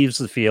athlete leaves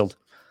the field,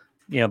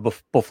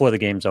 before the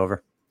game's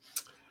over.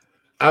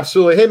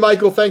 Absolutely. Hey,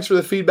 Michael, thanks for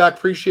the feedback.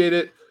 Appreciate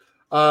it.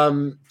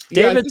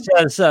 David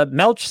says,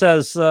 Melch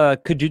says,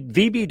 could you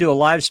VB do a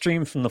live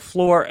stream from the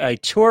floor, a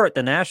tour at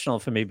the National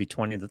for maybe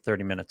 20 to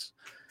 30 minutes?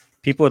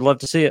 People would love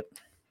to see it.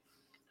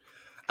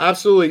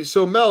 Absolutely.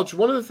 So, Melch,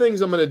 one of the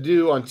things I'm going to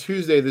do on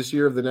Tuesday this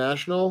year of the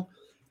National,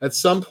 at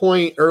some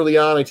point early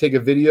on, I take a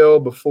video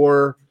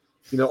before,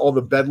 all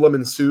the bedlam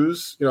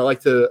ensues. I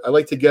like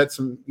to get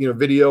some,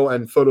 video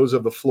and photos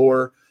of the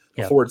floor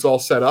before it's all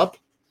set up.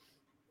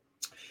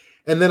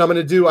 And then I'm going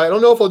to do, I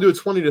don't know if I'll do a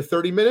 20 to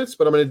 30 minutes,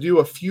 but I'm going to do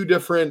a few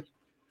different,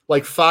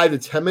 like 5 to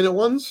 10 minute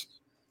ones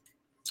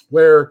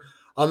where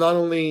I'll not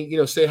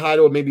only, say hi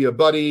to maybe a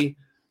buddy,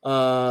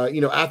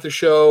 at the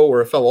show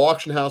or a fellow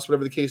auction house,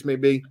 whatever the case may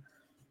be.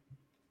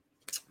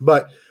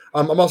 But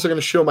I'm also going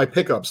to show my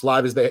pickups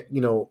live as they,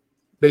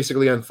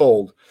 basically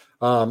unfold.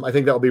 I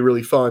think that'll be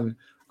really fun.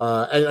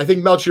 And I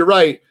think, Melch, you're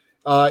right.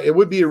 It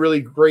would be a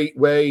really great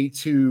way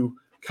to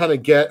kind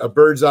of get a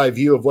bird's eye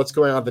view of what's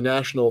going on at the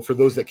National for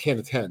those that can't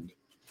attend.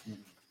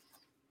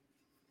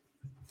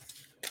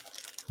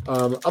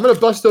 I'm going to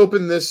bust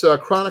open this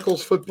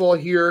Chronicles football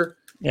here.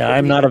 Yeah,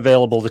 I'm not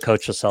available to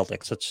coach the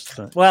Celtics.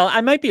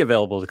 I might be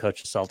available to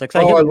coach the Celtics.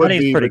 I would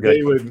money's be, pretty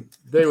good.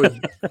 They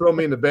would throw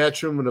me in the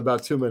bathroom in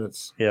about 2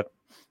 minutes. Yep.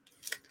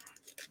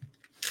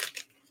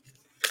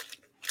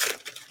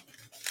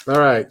 All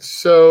right,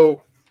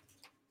 so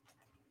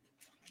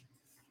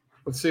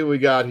let's see what we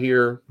got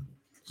here.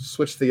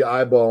 Switch the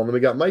eyeball, and then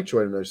we got Mike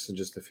joining us in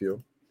just a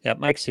few. Yeah,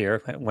 Mike's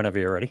here whenever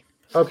you're ready.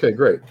 Okay,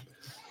 great.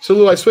 So,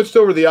 Lou, I switched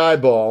over the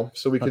eyeball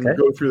so we can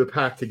go through the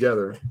pack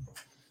together.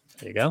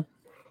 There you go.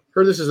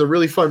 Heard this is a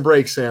really fun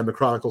break, Sam, the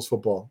Chronicles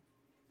football.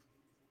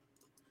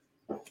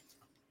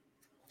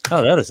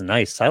 Oh, that is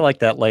nice. I like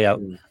that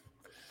layout.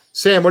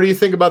 Sam, what do you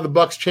think about the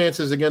Bucks'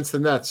 chances against the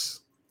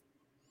Nets?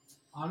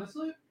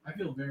 Honestly, I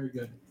feel very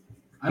good.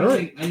 I don't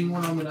think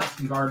anyone on the Nets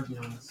can guard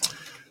Giannis.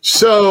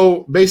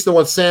 So, based on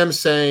what Sam's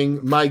saying,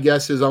 my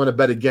guess is I'm going to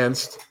bet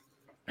against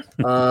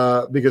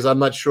because I'm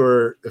not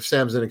sure if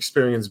Sam's an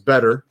experienced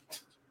bettor.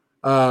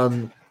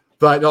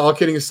 But all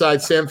kidding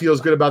aside, Sam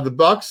feels good about the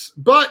Bucks,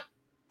 but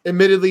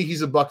admittedly,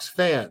 he's a Bucks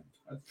fan.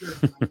 That's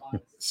true.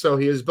 So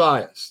he is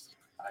biased.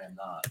 I am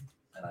not,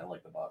 and I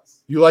like the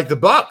Bucks. You like the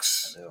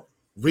Bucks? I do.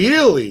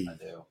 Really? I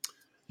do.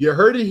 You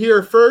heard it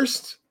here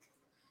first.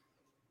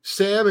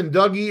 Sam and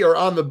Dougie are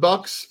on the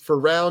Bucks for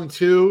round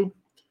 2.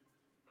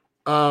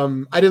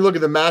 I didn't look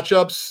at the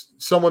matchups.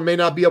 Someone may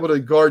not be able to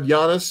guard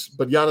Giannis,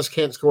 but Giannis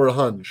can't score a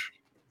hunch.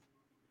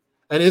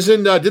 And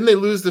didn't they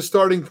lose the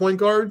starting point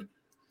guard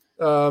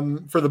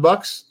for the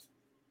Bucks?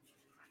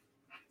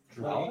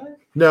 Holiday?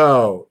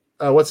 No.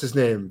 What's his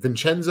name?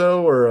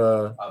 Vincenzo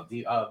or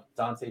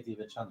Dante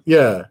DiVincenzo.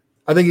 Yeah.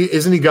 I think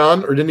isn't he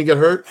gone or didn't he get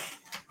hurt?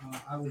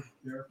 I would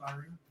verify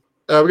him.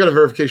 We got a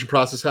verification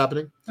process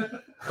happening.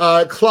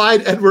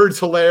 Clyde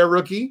Edwards-Helaire,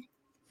 rookie.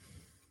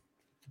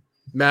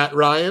 Matt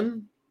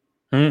Ryan.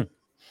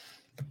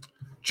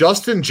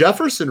 Justin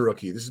Jefferson,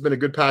 rookie. This has been a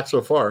good pack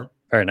so far.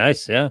 Very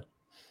nice, yeah.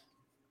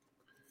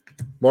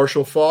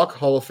 Marshall Faulk,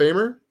 Hall of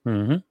Famer.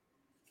 Mm-hmm.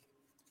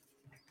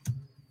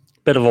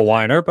 Bit of a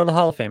whiner, but a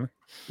Hall of Famer.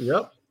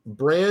 Yep.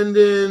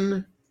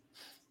 Brandon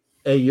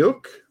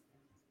Ayuk,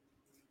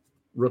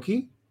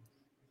 rookie.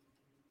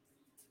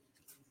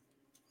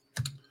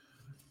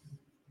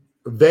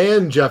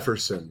 Van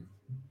Jefferson,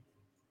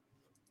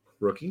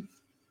 rookie.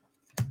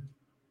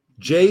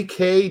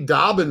 J.K.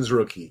 Dobbins,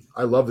 rookie.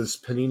 I love this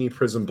Panini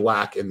Prism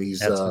Black and these.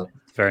 That's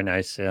very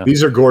nice. Yeah,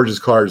 these are gorgeous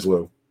cards,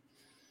 Lou.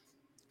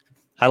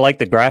 I like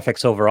the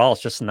graphics overall.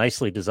 It's just a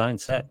nicely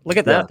designed set. Look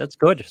at that. That's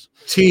gorgeous.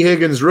 T.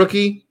 Higgins,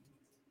 rookie.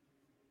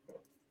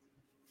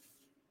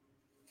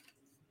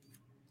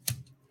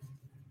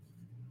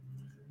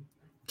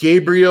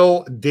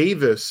 Gabriel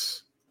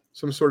Davis,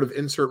 some sort of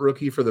insert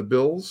rookie for the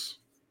Bills.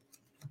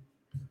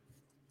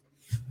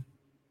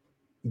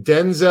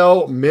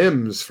 Denzel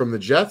Mims from the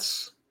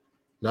Jets.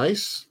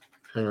 Nice.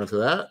 Hang on to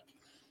that.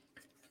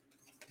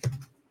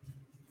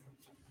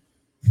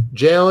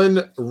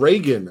 Jalen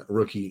Reagan,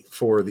 rookie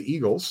for the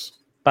Eagles.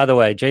 By the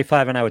way,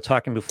 J5 and I were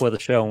talking before the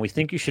show, and we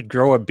think you should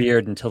grow a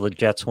beard until the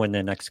Jets win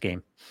their next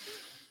game.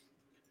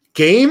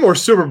 Game or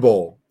Super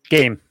Bowl?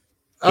 Game.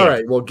 All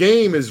right. Well,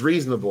 game is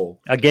reasonable.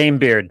 A game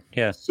beard.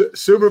 Yeah.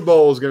 Super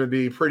Bowl is going to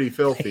be pretty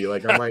filthy.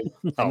 Like I might,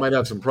 No. I might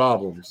have some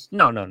problems.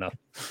 No.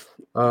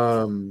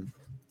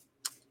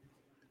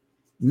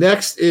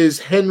 Next is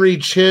Henry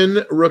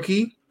Chin,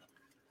 rookie.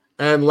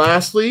 And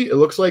lastly, it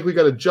looks like we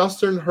got a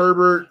Justin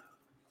Herbert.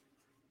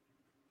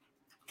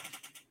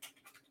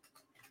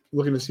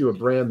 Looking to see what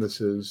brand this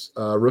is.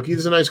 Rookie. This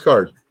is a nice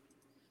card.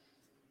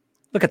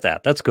 Look at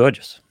that. That's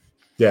gorgeous.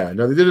 Yeah.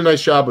 No, they did a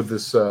nice job with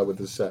this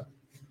set.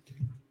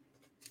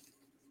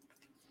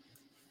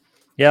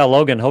 Yeah,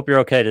 Logan. Hope you're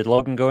okay. Did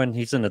Logan go in?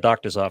 He's in the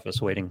doctor's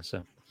office waiting.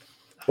 So,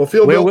 well,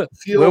 feel we're with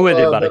you,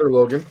 buddy. better,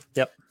 Logan.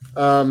 Yep.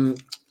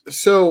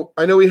 So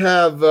I know we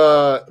have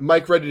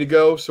Mike ready to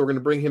go, so we're going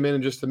to bring him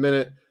in just a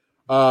minute.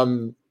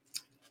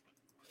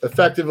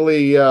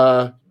 Effectively,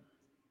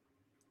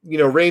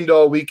 rained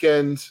all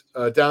weekend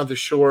down at the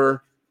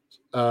shore,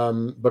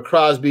 but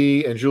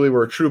Crosby and Julie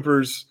were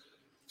troopers,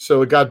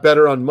 so it got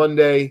better on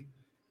Monday.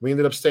 We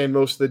ended up staying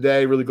most of the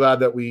day. Really glad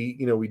that we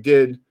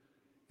did.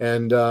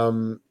 And,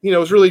 it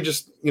was really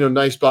just,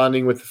 nice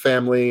bonding with the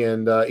family.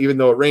 And even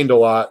though it rained a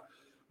lot,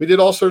 we did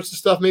all sorts of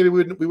stuff maybe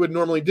we would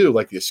normally do,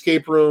 like the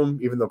escape room,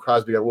 even though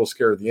Crosby got a little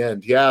scared at the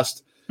end. He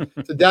asked,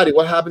 said, Daddy,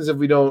 what happens if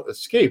we don't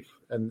escape?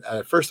 And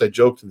at first I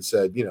joked and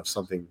said,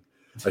 something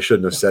I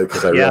shouldn't have said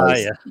because I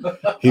realized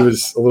he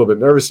was a little bit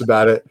nervous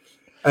about it.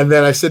 And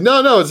then I said,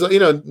 no, it's,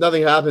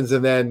 nothing happens.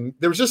 And then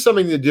there was just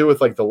something to do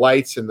with like the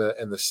lights and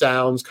the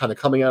sounds kind of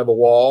coming out of the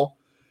wall.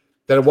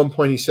 That at one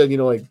point he said,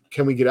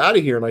 can we get out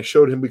of here? And I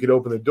showed him we could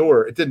open the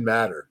door. It didn't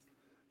matter.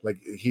 Like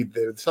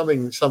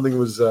something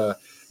was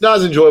not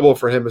as enjoyable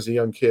for him as a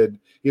young kid,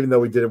 even though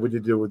we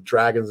did do it with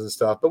dragons and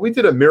stuff. But we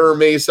did a mirror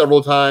maze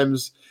several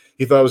times.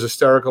 He thought it was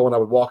hysterical when I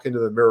would walk into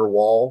the mirror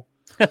wall.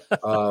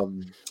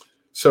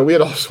 So we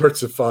had all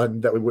sorts of fun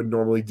that we wouldn't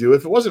normally do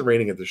if it wasn't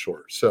raining at the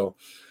shore. So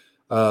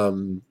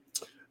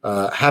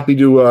happy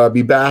to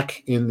be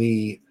back in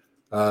the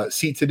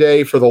seat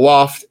today for the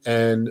loft,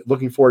 and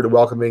looking forward to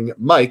welcoming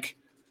Mike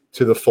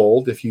to the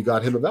fold if you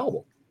got him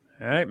available.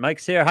 All right,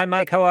 Mike's here. Hi,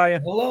 Mike. How are you?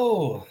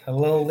 Hello,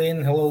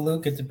 Lynn. Hello,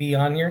 Luke. Good to be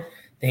on here.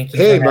 Thank you.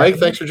 Hey, Mike.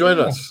 Thanks for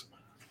joining us.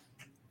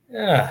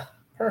 Yeah,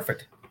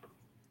 perfect.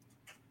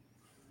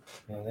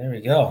 Well, there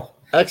we go.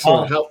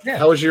 Excellent.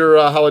 How was your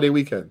holiday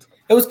weekend?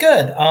 It was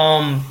good.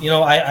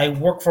 I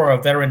work for a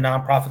veteran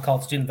nonprofit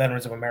called Student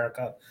Veterans of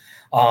America.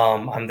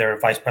 I'm their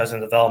vice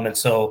president of development.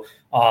 So,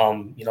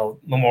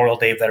 Memorial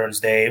Day, Veterans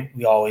Day,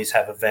 we always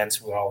have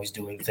events. We're always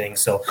doing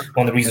things. So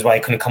one of the reasons why I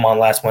couldn't come on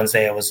last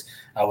Wednesday,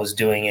 I was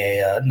doing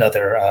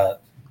another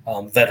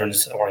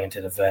veterans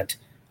oriented event.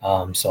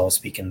 So I was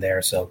speaking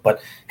there. So,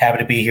 but happy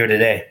to be here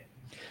today.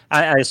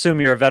 I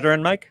assume you're a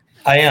veteran, Mike?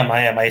 I am.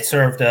 I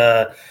served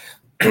a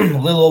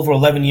little over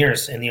 11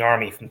 years in the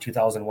Army from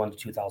 2001 to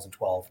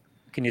 2012.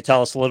 Can you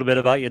tell us a little bit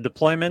about your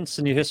deployments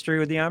and your history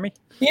with the Army?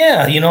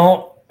 Yeah,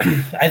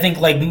 I think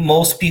like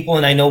most people,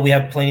 and I know we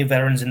have plenty of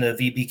veterans in the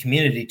VB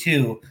community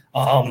too,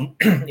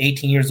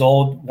 18 years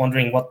old,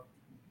 wondering what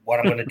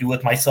I'm going to do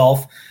with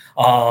myself.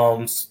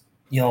 My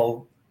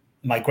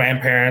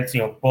grandparents,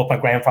 both my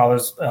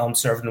grandfathers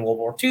served in World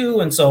War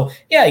II. And so,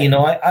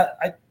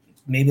 I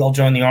maybe I'll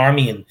join the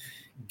Army and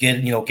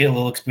get a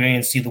little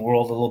experience, see the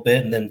world a little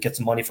bit, and then get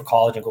some money for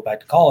college and go back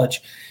to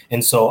college.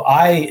 And so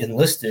I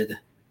enlisted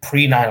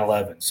pre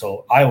 9/11.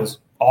 So I was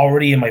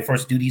already in my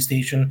first duty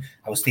station.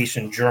 I was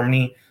stationed in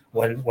Germany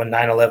when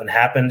 9/11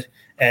 happened.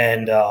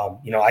 And,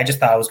 I just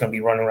thought I was going to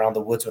be running around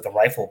the woods with a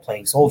rifle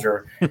playing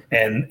soldier.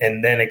 and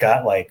then it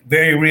got like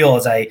very real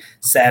as I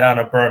sat on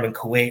a berm in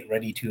Kuwait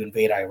ready to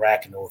invade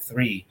Iraq in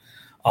 2003.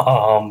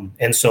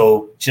 And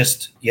so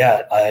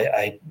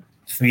I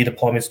 3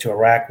 deployments to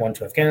Iraq, 1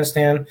 to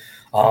Afghanistan.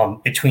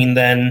 Between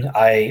then,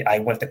 I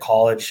went to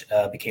college,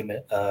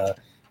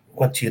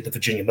 went to the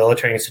Virginia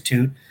Military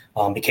Institute,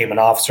 became an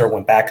officer,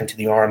 went back into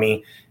the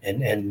Army,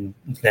 and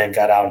then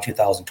got out in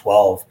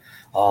 2012.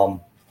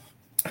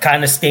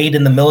 Kind of stayed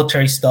in the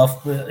military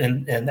stuff,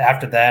 and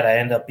after that, I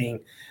ended up being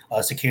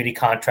a security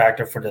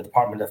contractor for the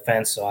Department of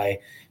Defense. So I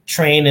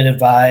trained and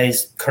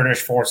advised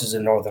Kurdish forces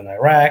in northern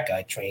Iraq.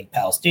 I trained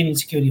Palestinian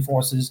security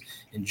forces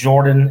in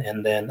Jordan,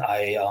 and then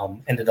I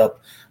ended up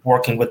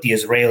working with the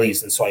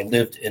Israelis. And so I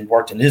lived and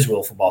worked in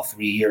Israel for about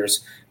 3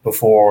 years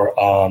before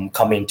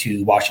coming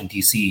to Washington,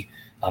 D.C.,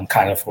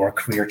 kind of for a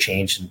career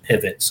change and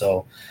pivot.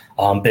 So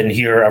been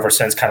here ever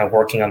since, kind of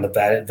working on the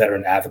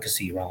veteran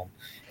advocacy realm.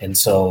 And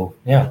so,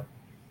 yeah.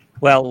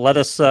 Well, let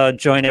us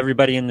join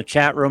everybody in the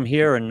chat room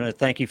here, and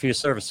thank you for your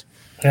service.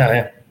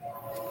 Yeah.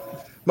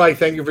 Mike,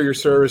 thank you for your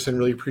service and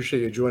really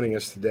appreciate you joining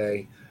us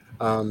today.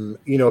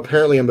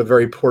 Apparently I'm a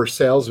very poor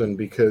salesman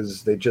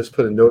because they just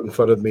put a note in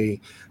front of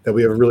me that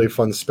we have a really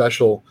fun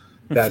special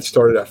that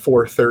started at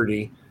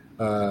 4:30,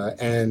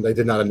 and I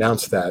did not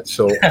announce that.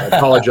 So I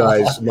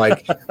apologize,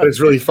 Mike, but it's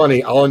really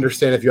funny. I'll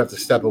understand if you have to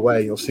step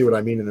away. You'll see what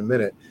I mean in a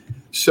minute.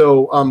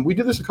 So we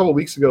did this a couple of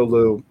weeks ago,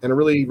 Lou, and it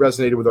really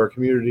resonated with our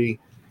community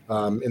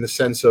in the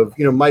sense of,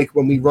 Mike,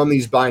 when we run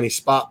these buy any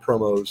spot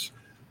promos,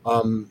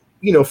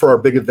 for our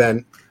big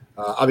event,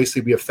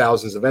 obviously we have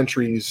thousands of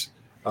entries,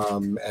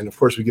 and of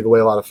course we give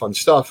away a lot of fun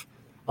stuff.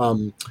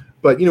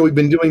 But we've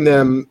been doing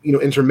them,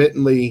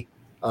 intermittently,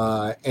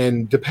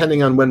 and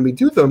depending on when we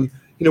do them,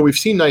 we've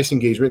seen nice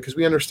engagement because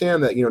we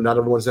understand that not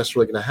everyone's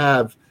necessarily going to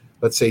have,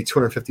 let's say,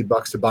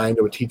 $250 to buy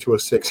into a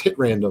T206 hit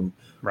random,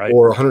 right,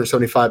 or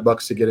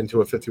 $175 to get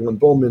into a 51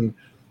 Bowman,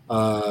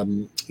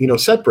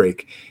 set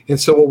break. And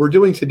so what we're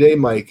doing today,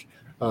 Mike,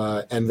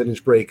 and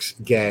Vintage Breaks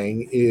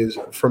gang, is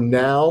from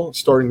now,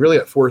 starting really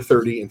at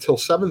 4:30 until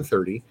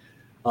 7:30,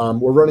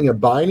 we're running a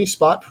buy any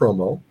spot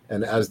promo.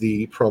 And as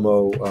the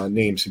promo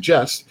name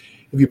suggests,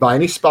 if you buy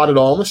any spot at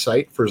all on the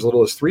site for as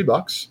little as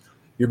 $3,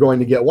 you're going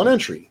to get one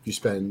entry.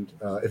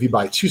 If you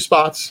buy 2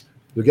 spots,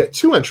 you'll get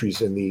 2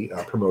 entries in the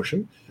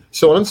promotion,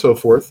 so on and so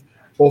forth.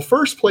 Well,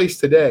 first place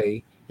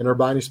today in our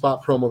buy any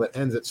spot promo that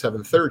ends at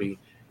 7:30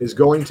 is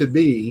going to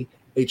be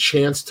a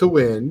chance to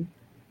win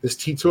this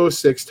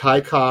T206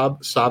 Ty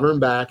Cobb Sovereign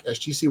Back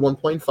SGC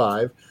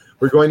 1.5.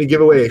 We're going to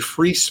give away a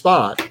free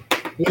spot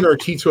in our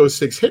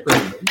T206 hit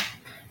random.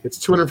 It's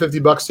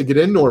 $250 to get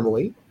in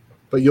normally,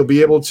 but you'll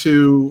be able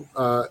to,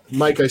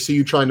 Mike, I see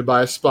you trying to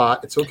buy a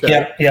spot. It's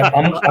okay. Yeah.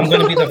 I'm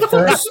going to be the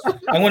first.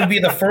 I'm going to be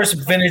the first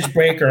Vintage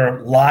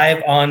Breaker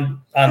live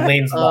on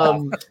Lane's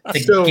Live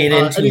to get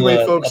into. Anyway,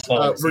 folks,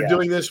 we're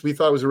doing this. We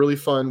thought it was a really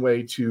fun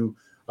way to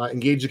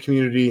engage the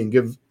community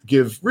and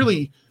give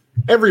really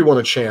everyone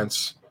a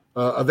chance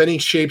of any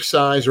shape,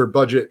 size, or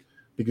budget,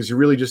 because you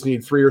really just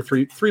need $3 or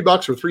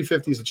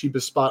 $3.50 is the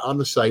cheapest spot on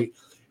the site.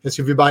 And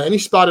so if you buy any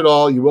spot at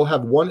all, you will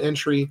have one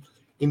entry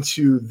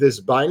into this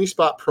buy any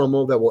spot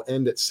promo that will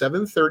end at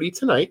 7:30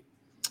 tonight,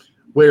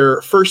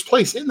 where first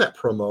place in that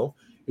promo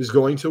is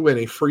going to win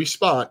a free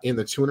spot in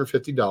the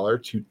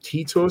 $250 to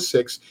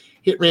T206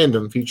 hit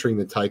random, featuring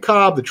the Ty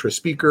Cobb, the Tris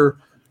Speaker,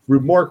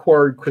 Rube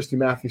Marquardt, Christy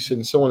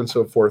Mathewson, so on and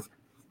so forth.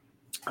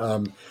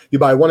 You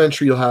buy one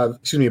entry,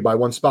 you buy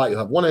one spot, you'll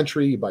have one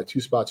entry. You buy 2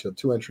 spots, you'll have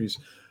 2 entries,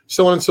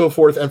 so on and so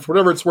forth. And for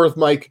whatever it's worth,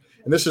 Mike,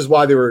 and this is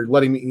why they were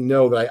letting me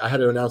know that I had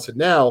to announce it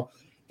now,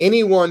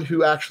 anyone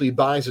who actually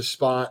buys a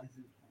spot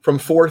from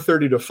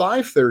 4:30 to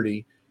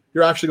 5:30,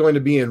 you're actually going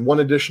to be in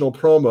one additional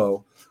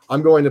promo.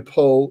 I'm going to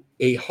pull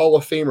a Hall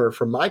of Famer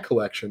from my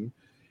collection,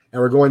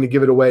 and we're going to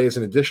give it away as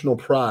an additional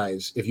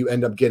prize if you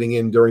end up getting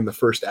in during the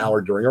first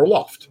hour during our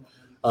loft.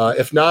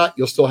 If not,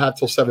 you'll still have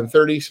till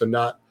 7:30, so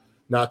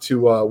not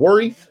to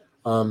worry.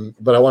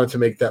 But I wanted to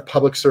make that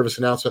public service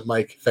announcement,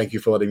 Mike. Thank you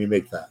for letting me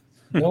make that.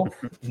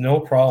 No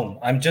problem.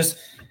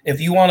 If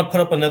you want to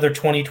put up another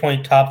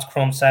 2020 Topps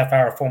Chrome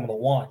Sapphire Formula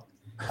One,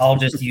 I'll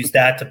just use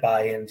that to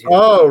buy into.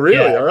 Oh,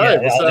 really? Yeah, all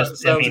right. Well,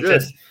 sounds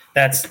good.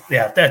 That's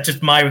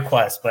just my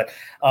request, but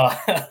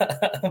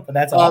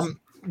that's awesome.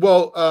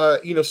 Well,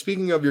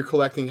 speaking of your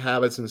collecting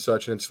habits and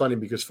such, and it's funny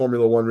because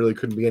Formula One really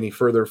couldn't be any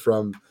further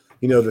from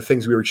the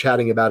things we were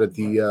chatting about at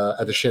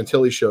the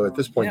Chantilly show at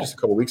this point, just a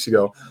couple of weeks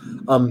ago.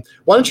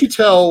 Why don't you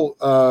tell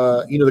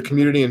the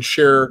community and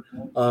share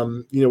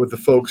with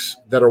the folks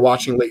that are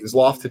watching Leighton's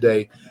Loft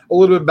today a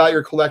little bit about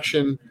your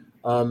collection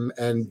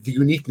and the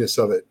uniqueness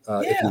of it,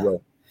 if you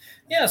will.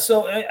 Yeah,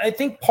 so I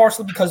think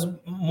partially because,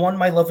 one,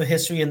 my love of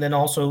history, and then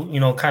also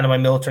kind of my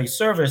military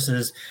service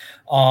is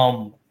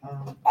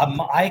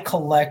I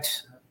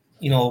collect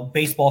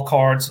baseball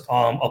cards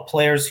of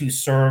players who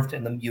served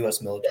in the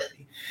U.S.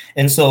 military.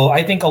 And so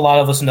I think a lot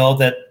of us know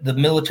that the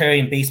military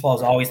and baseball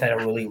has always had a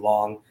really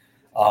long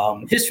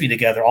history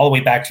together, all the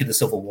way back to the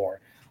Civil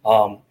War.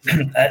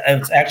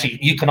 It's actually,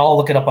 you can all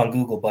look it up on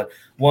Google, but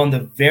one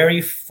of the very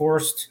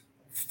first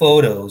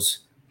photos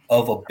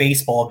of a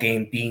baseball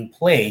game being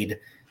played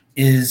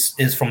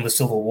is from the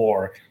Civil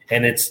War.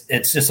 And it's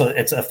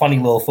a funny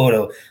little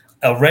photo.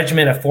 A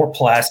regiment at Fort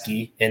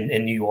Pulaski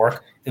in New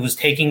York, it was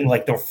taking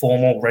like their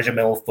formal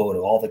regimental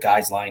photo, all the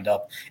guys lined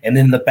up. And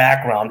then in the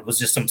background was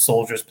just some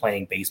soldiers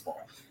playing baseball.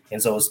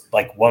 And so it was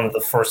like one of the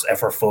first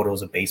ever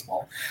photos of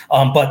baseball.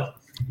 But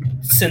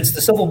since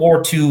the Civil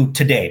War to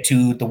today,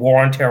 to the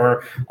War on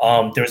Terror,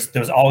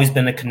 there's always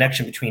been a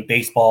connection between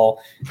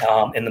baseball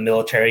and the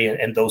military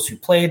and those who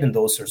played and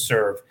those who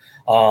served.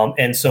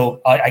 And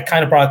so I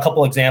kind of brought a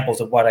couple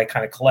examples of what I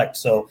kind of collect.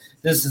 So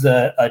this is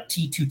a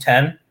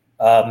T210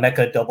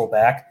 Mecha double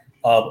back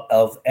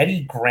of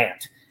Eddie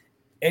Grant.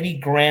 Eddie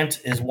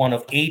Grant is one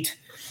of 8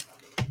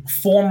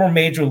 former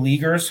major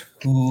leaguers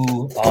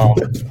who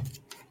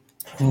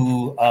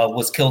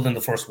was killed in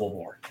the First World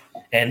War.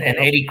 And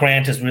Eddie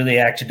Grant is really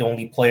actually the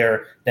only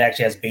player that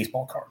actually has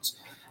baseball cards.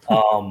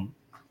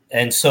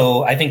 And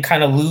so I think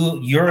kind of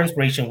Lou, your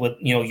inspiration with,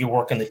 your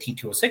work in the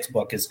T206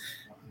 book is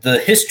the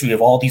history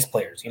of all these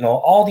players,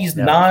 all these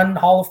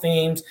non-Hall of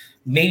Fames,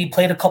 maybe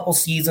played a couple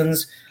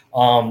seasons,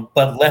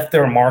 but left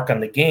their mark on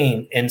the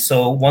game. And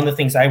so one of the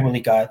things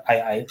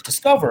I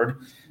discovered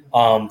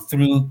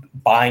through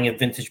buying at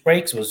Vintage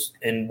Breaks was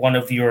in one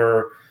of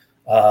your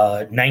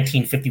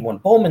 1951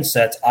 Bowman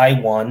sets, I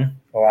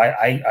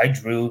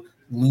drew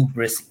Lou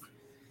Brissy.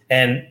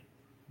 And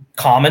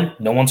common,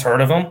 no one's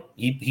heard of him.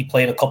 He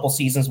played a couple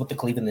seasons with the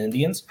Cleveland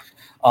Indians.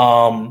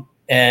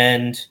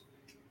 And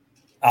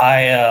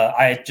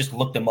I just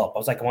looked him up. I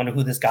was like, I wonder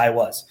who this guy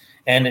was.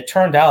 And it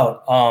turned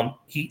out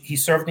he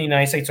served in the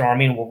United States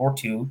Army in World War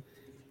II.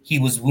 He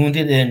was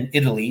wounded in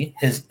Italy.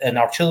 An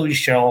artillery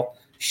shell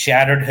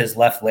shattered his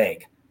left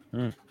leg.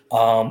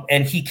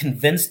 And he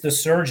convinced the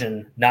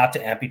surgeon not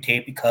to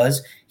amputate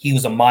because he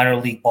was a minor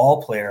league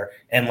ball player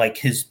and like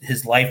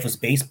his life was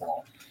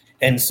baseball.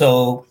 And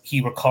so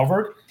he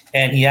recovered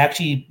and he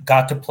actually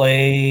got to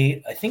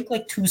play, I think,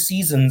 like 2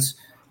 seasons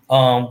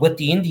with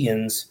the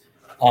Indians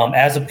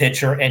as a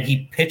pitcher, and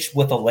he pitched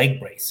with a leg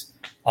brace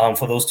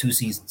for those 2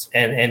 seasons.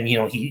 And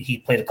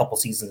he played a couple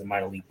seasons in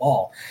minor league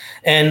ball.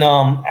 And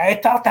I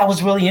thought that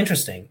was really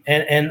interesting.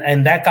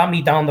 And that got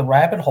me down the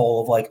rabbit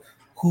hole of like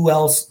who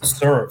else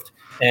served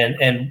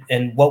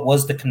and what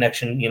was the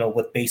connection,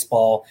 with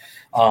baseball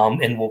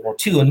in World War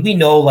II. And we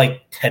know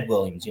like Ted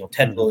Williams,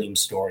 Ted Williams'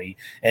 story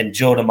and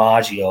Joe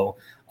DiMaggio.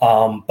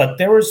 But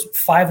there was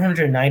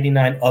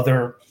 599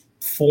 other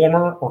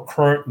former or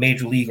current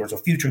major leaguers or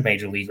future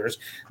major leaguers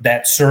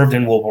that served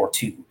in World War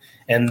II.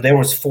 And there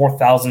was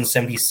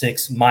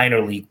 4,076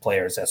 minor league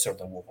players that served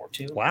in World War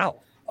II.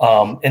 Wow.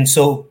 And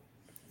so,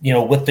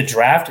 with the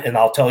draft, and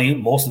I'll tell you,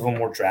 most of them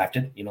were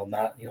drafted,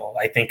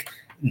 I think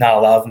not a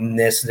lot of them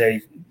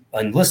necessarily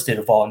enlisted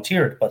or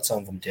volunteered, but some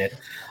of them did.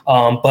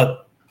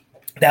 But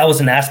that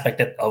was an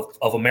aspect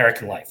of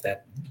American life,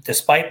 that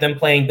despite them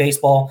playing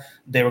baseball,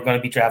 they were going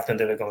to be drafted and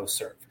they were going to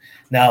serve.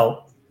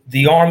 Now,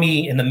 the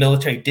Army and the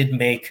military did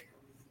make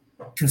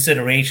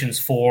considerations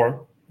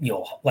for,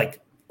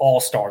 like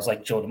all-stars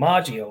like Joe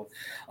DiMaggio,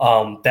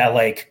 that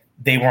like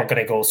they weren't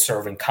going to go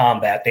serve in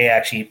combat. They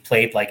actually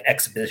played like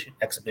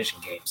exhibition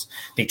games.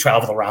 They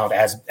traveled around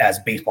as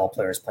baseball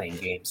players playing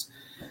games.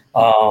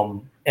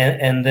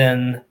 And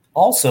then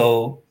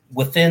also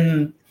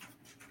within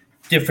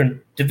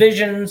different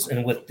divisions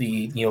and with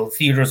the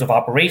theaters of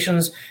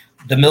operations,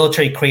 the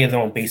military created their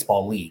own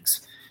baseball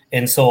leagues.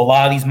 And so a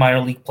lot of these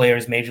minor league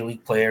players, major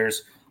league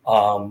players,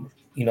 went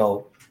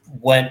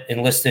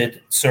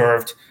enlisted,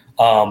 served,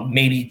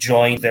 maybe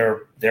joined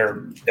their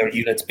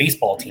unit's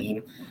baseball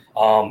team,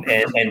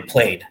 and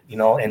played,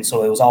 and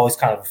so it was always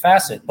kind of a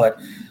facet. But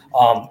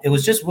it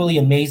was just really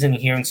amazing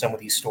hearing some of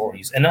these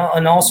stories, and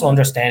also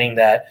understanding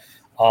that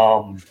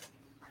 3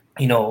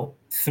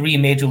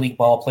 major league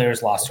ball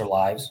players lost their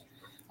lives,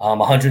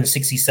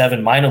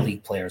 167 minor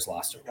league players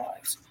lost their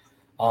lives,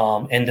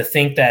 and to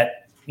think that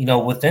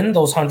within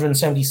those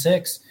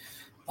 176,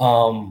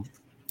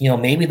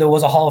 maybe there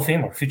was a Hall of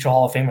Famer, future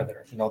Hall of Famer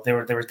there.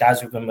 There were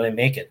guys who were going to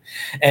make it,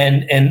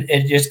 and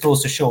it just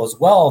goes to show as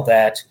well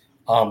that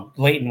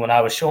Leighton, when I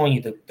was showing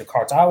you the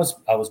cards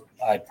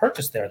I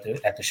purchased there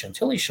at the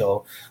Chantilly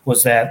show,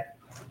 was that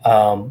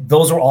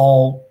those are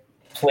all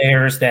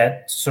players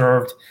that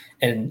served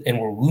and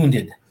were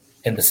wounded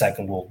in the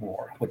Second World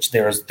War, which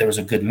there was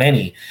a good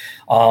many,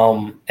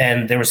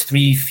 and there was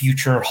 3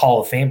 future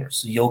Hall of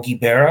Famers. Yogi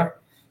Berra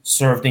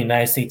served in the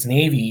United States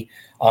Navy.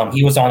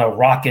 He was on a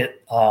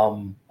rocket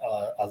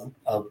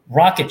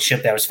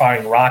ship that was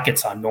firing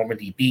rockets on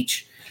Normandy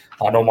Beach,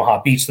 on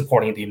Omaha Beach,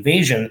 supporting the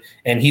invasion,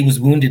 and he was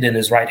wounded in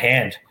his right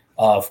hand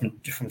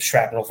from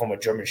shrapnel from a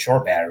German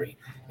shore battery.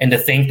 And to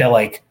think that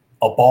like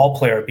a ball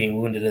player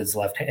being wounded in his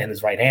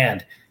his right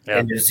hand,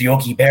 and there's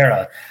Yogi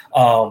Berra,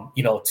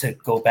 to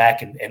go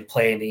back and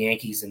play in the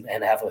Yankees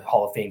and have a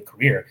Hall of Fame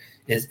career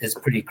is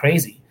pretty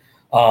crazy.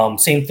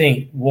 Same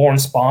thing. Warren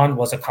Spahn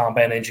was a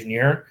combat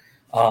engineer.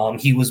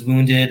 He was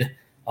wounded,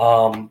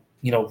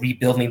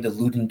 rebuilding the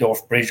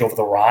Ludendorff Bridge over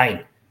the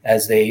Rhine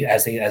as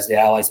the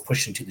Allies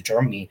pushed into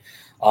Germany.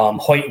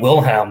 Hoyt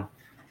Wilhelm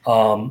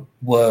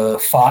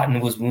fought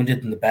and was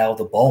wounded in the Battle of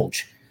the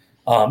Bulge,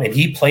 and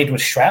he played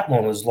with shrapnel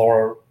in his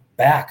lower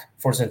back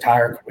for his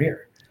entire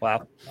career.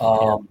 Wow.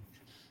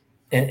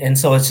 And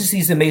so it's just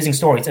these amazing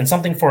stories, and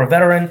something for a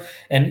veteran,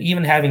 and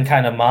even having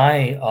kind of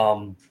my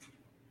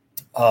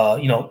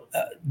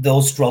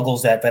those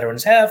struggles that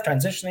veterans have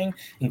transitioning,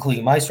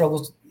 including my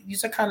struggles.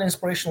 These are kind of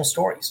inspirational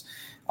stories.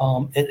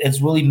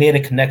 It's really made a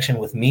connection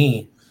with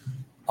me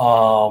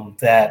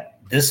that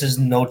this is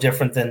no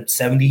different than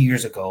 70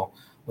 years ago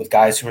with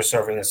guys who were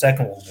serving the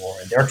Second World War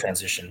and their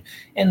transition,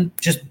 and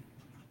just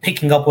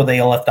picking up where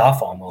they left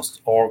off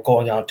almost, or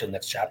going on to the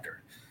next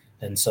chapter.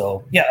 And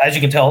so, yeah, as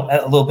you can tell,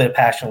 a little bit of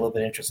passion, a little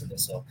bit of interest in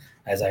this. So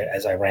as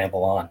I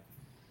ramble on.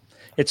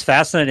 It's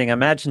fascinating. I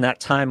imagine that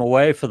time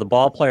away for the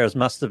ball players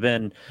must have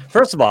been,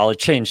 first of all, it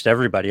changed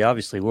everybody.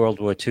 Obviously,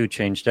 World War II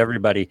changed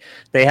everybody.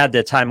 They had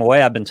their time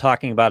away. I've been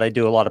talking about, I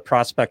do a lot of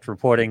prospect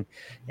reporting,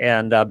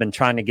 and I've been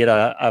trying to get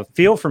a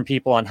feel from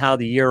people on how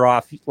the year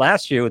off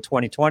last year with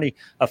 2020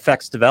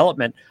 affects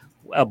development.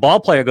 A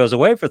ball player goes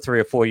away for 3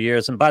 or 4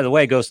 years, and by the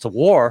way, goes to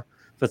war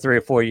for 3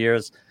 or 4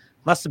 years.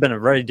 Must have been a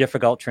very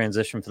difficult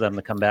transition for them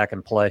to come back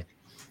and play.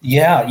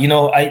 Yeah,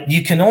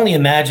 you can only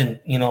imagine,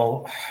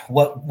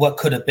 what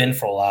could have been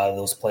for a lot of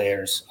those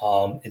players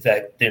if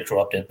that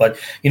interrupted. But,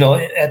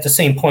 at the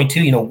same point,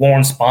 too,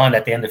 Warren Spahn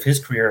at the end of his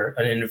career,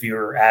 an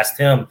interviewer asked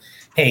him,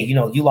 hey,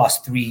 you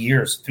lost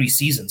 3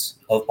 seasons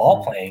of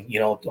ball playing,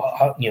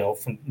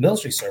 from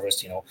military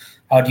service,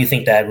 how do you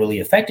think that really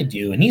affected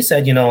you? And he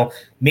said,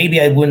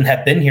 maybe I wouldn't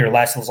have been here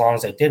last as long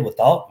as I did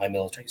without my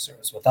military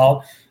service,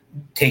 without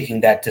taking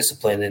that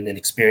discipline and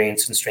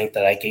experience and strength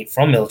that I gained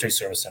from military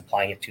service and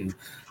applying it to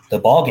the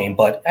ball game.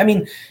 But I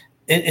mean,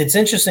 it's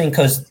interesting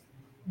because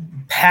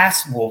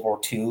past World War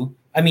II,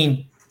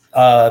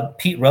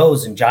 Pete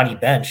Rose and Johnny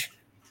Bench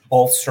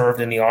both served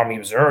in the Army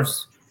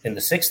Reserves in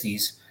the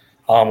 60s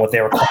when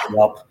they were coming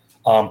up,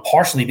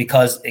 partially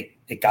because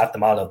it got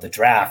them out of the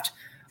draft,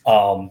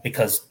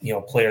 because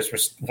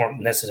players weren't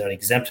necessarily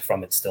exempt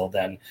from it still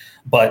then.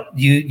 But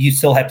you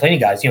still had plenty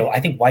of guys. I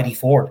think Whitey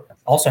Ford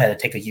also had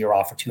to take a year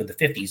off or two in the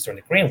 50s during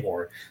the Korean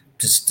War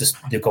just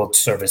to go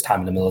serve his time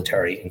in the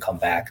military and come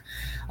back.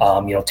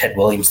 Ted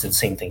Williams did the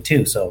same thing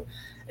too. So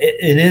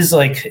it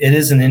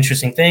is an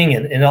interesting thing.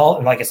 And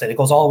like I said, it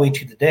goes all the way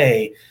to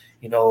today.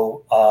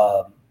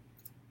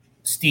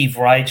 Steve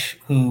Reich,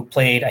 who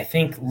played, I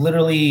think,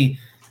 literally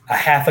a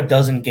half a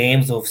dozen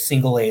games of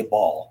single A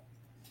ball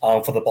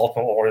for the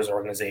Baltimore Orioles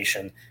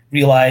organization,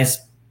 realized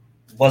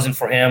it wasn't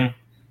for him.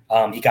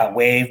 He got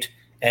waived.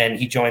 And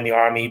he joined the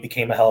Army,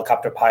 became a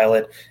helicopter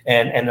pilot,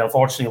 and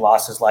unfortunately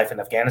lost his life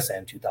in Afghanistan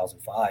in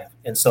 2005.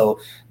 And so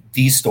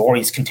these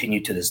stories continue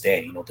to this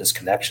day, this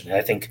connection. And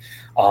I think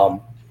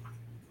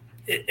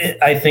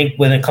I think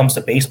when it comes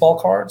to baseball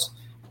cards,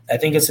 I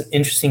think it's an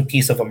interesting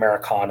piece of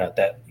Americana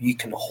that you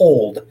can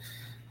hold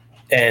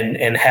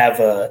and have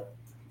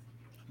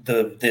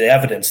the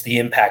evidence, the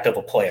impact of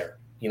a player,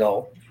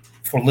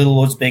 for little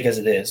or as big as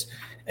it is.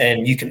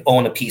 And you can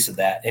own a piece of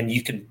that, and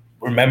you can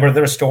remember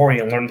their story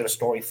and learn their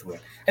story through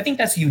it. I think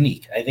that's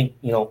unique. I think,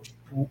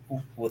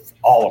 with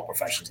all our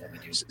professions that we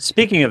do.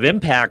 Speaking of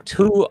impact,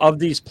 who of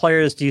these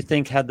players do you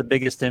think had the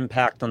biggest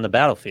impact on the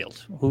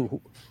battlefield?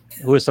 Who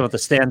are some of the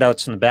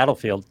standouts in the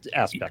battlefield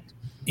aspect?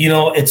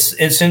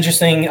 It's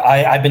interesting.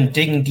 I've been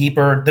digging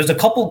deeper. There's a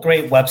couple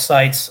great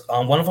websites.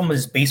 One of them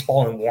is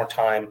Baseball in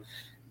Wartime.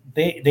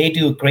 They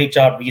do a great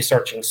job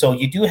researching. So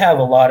you do have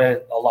a lot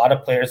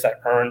of players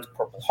that earned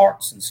Purple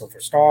Hearts and Silver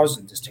Stars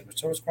and Distinguished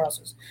Service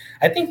Crosses.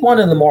 I think one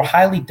of the more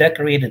highly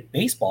decorated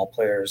baseball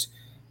players,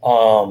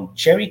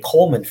 Jerry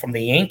Coleman from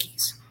the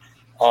Yankees.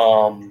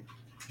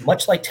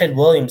 Much like Ted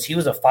Williams, he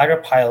was a fighter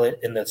pilot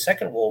in the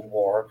Second World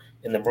War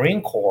in the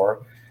Marine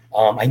Corps.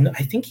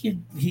 I think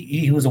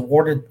he was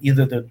awarded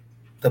either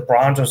the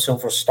Bronze or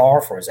Silver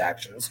Star for his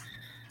actions.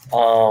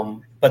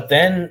 But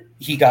then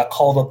he got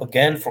called up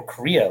again for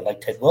Korea,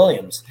 like Ted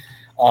Williams.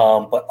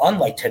 But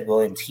unlike Ted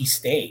Williams, he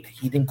stayed.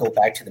 He didn't go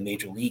back to the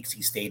major leagues.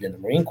 He stayed in the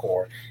Marine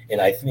Corps, and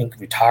I think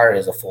retired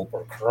as a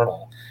full-bird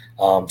colonel.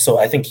 So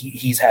I think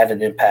he's had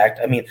an impact.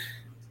 I mean,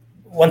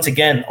 once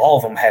again, all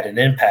of them had an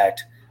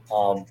impact.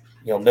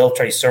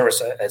 Military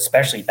service,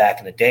 especially back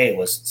in the day,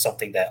 was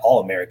something that all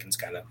Americans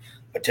kind of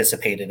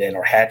participated in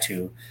or had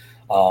to.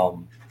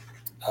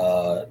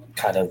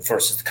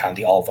 Versus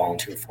the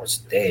all-volunteer force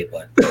today.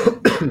 But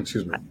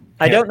excuse me.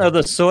 I don't know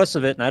the source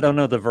of it, and I don't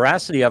know the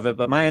veracity of it,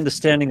 but my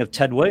understanding of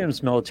Ted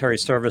Williams' military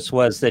service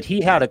was that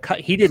he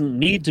didn't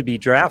need to be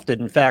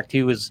drafted. In fact,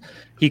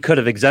 he could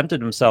have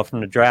exempted himself from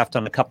the draft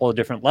on a couple of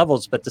different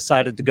levels, but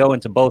decided to go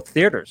into both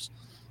theaters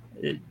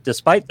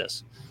despite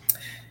this.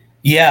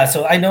 Yeah,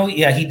 so I know.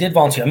 Yeah, he did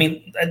volunteer. I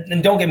mean,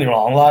 and don't get me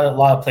wrong, a lot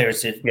of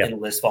players did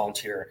enlist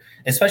volunteer,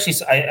 especially.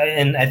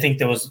 I think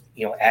there was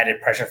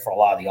added pressure for a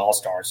lot of the all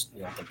stars,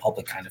 the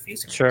public kind of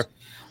facing. Sure.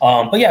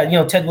 But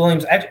yeah, Ted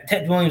Williams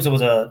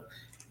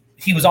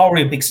he was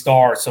already a big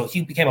star, so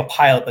he became a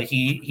pilot, but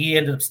he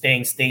ended up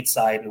staying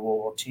stateside in World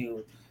War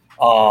II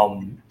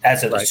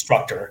as an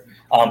instructor.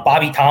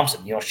 Bobby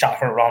Thompson, shot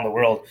her around the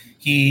world.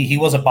 He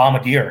was a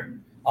bombardier,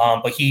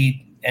 but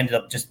he ended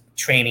up just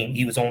training.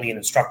 He was only an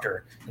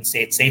instructor and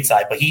stayed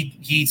stateside. But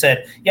he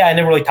said, yeah, I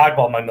never really talked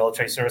about my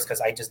military service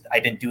because I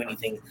didn't do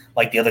anything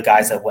like the other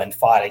guys that went and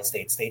fought. I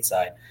stayed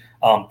stateside.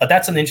 But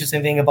that's an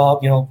interesting thing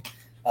about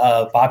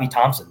Bobby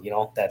Thompson.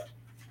 That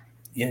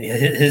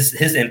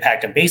his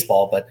impact in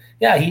baseball. But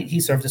yeah, he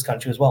served his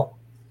country as well.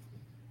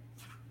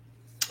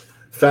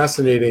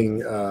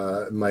 Fascinating,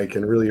 Mike,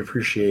 and really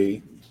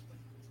appreciate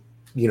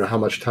how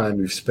much time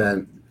we've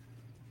spent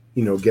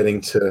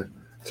getting to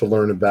to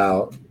learn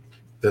about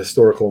the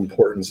historical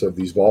importance of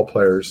these ball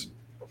players.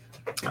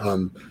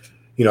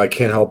 I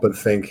can't help but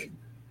think,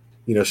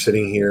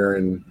 sitting here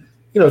and,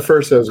 at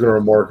first I was going to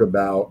remark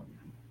about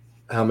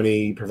how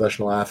many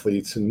professional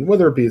athletes, and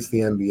whether it be it's the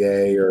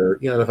NBA or,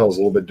 NFL is a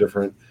little bit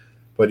different,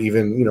 but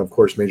even, of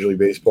course, Major League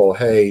Baseball,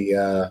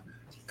 hey,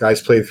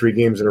 guys played 3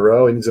 games in a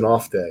row and it's an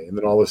off day. And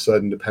then all of a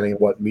sudden, depending on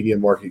what media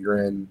market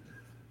you're in,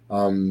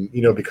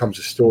 it becomes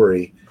a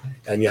story.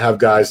 And you have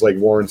guys like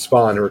Warren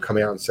Spahn who are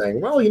coming out and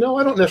saying, well, I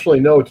don't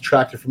necessarily know what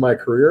detracted from my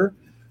career,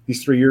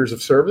 these 3 years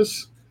of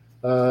service.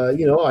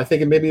 I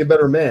think it made me a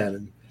better man.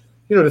 And,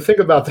 to think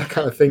about that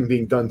kind of thing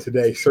being done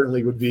today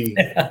certainly would be,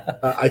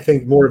 I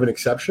think, more of an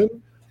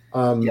exception.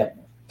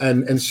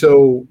 And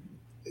so,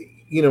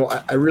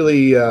 I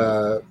really,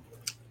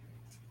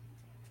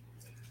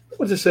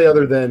 what to say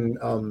other than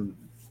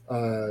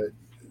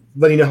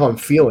letting you know how I'm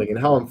feeling. And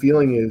how I'm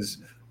feeling is,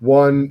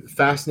 one,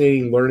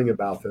 fascinating learning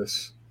about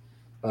this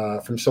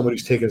from someone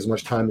who's taken as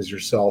much time as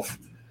yourself.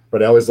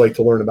 But I always like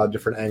to learn about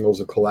different angles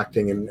of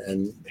collecting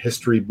and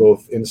history,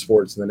 both in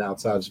sports and then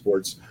outside of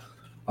sports.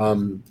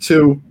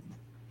 2,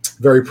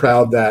 very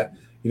proud that,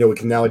 we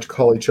can now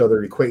call each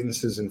other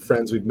acquaintances and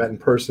friends. We've met in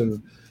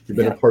person. You've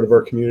been a part of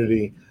our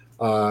community.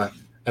 And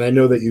I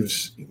know that you've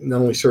not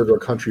only served our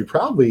country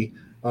proudly,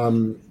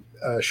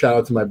 shout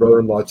out to my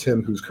brother-in-law,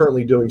 Tim, who's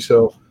currently doing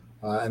so.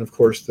 And of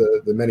course,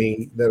 the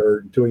many that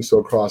are doing so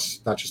across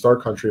not just our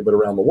country, but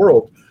around the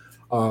world.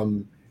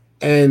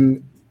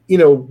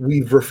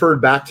 We've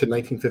referred back to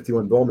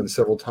 1951 Bowman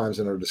several times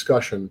in our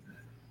discussion,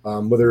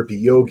 whether it be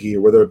Yogi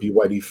or whether it be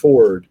Whitey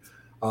Ford.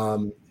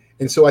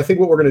 And so I think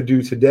what we're going to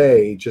do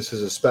today, just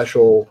as a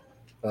special,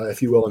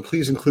 if you will, and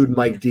please include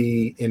Mike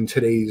D in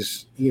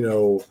today's,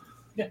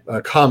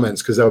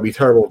 comments, because that would be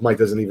terrible if Mike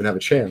doesn't even have a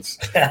chance.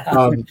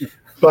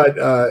 But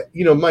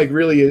Mike,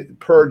 really,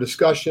 per our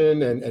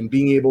discussion and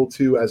being able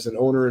to, as an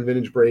owner in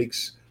Vintage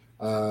Breaks,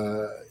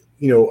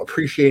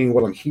 appreciating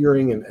what I'm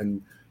hearing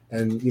and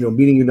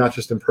meeting you not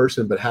just in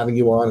person, but having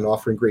you on and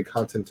offering great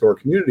content to our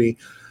community,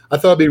 I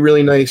thought it'd be a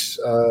really nice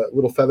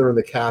little feather in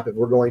the cap if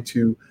we're going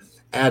to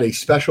add a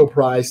special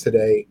prize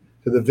today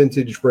to the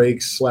Vintage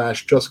Breaks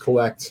 / Just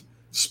Collect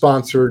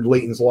sponsored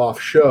Leighton's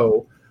Loft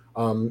show.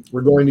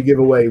 We're going to give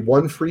away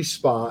 1 free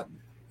spot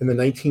in the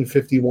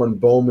 1951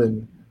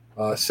 Bowman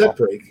set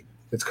break.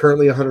 It's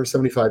currently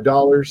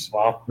 $175.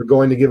 Wow. We're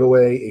going to give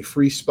away a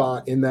free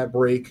spot in that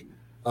break.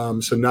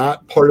 So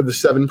not part of the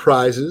 7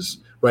 prizes,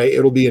 right?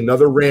 It'll be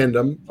another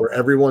random where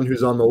everyone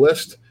who's on the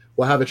list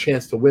will have a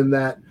chance to win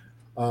that.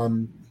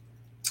 And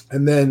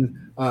then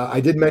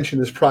I did mention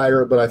this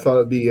prior, but I thought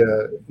it'd be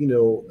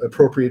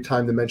appropriate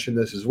time to mention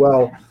this as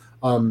well.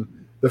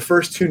 The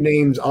first 2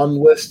 names on the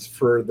list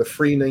for the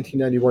free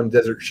 1991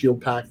 Desert Shield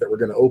pack that we're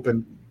going to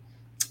open,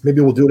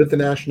 maybe we'll do it at the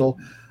National.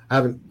 I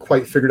haven't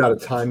quite figured out a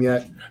time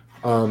yet.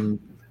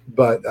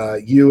 But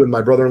you and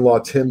my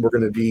brother-in-law, Tim, we're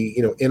going to be,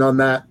 in on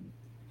that.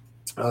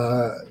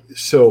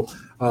 So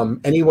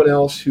anyone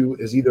else who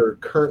is either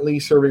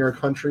currently serving our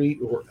country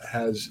or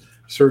has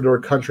served our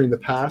country in the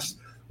past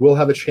will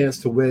have a chance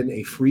to win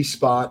a free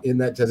spot in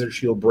that Desert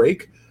Shield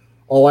break.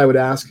 All I would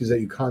ask is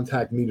that you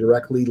contact me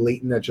directly,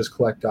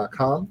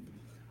 Leighton@justcollect.com.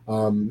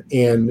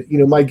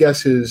 And, my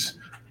guess is,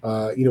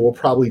 we'll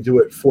probably do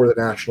it for the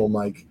National,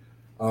 Mike.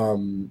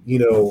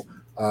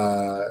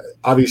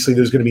 Obviously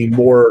there's going to be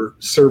more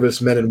service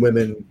men and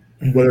women,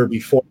 whether it be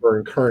former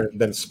and current,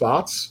 than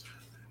spots.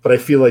 But I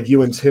feel like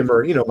you and Tim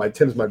are,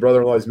 Tim's my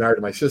brother-in-law. He's married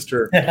to my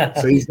sister,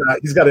 so he's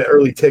got an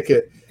early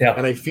ticket. Yeah.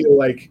 And I feel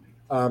like,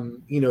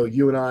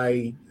 you and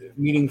I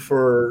meeting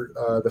for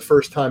the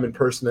first time in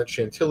person at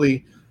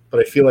Chantilly, but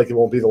I feel like it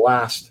won't be the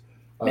last.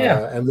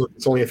 And look,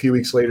 it's only a few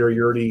weeks later.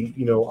 You're already,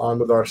 on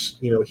with us,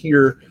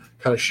 here,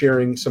 kind of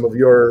sharing some of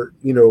your,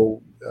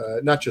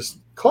 not just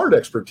card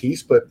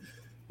expertise, but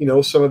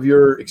some of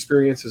your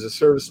experience as a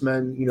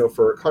serviceman,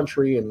 for our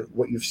country and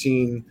what you've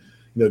seen,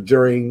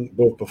 during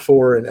both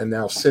before and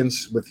now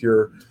since with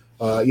your,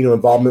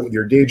 involvement with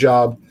your day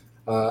job.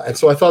 And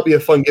so I thought it'd be a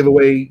fun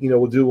giveaway.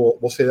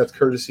 We'll say that's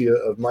courtesy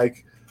of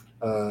Mike.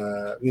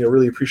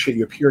 Really appreciate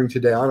you appearing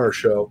today on our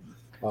show.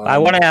 I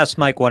want to ask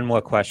Mike one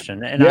more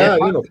question. And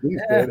please,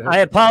 go ahead. I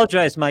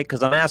apologize, Mike,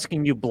 because I'm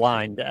asking you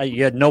blind.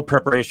 You had no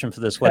preparation for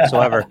this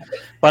whatsoever.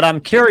 But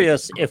I'm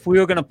curious, if we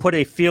were going to put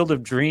a Field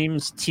of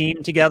Dreams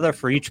team together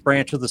for each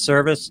branch of the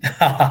service,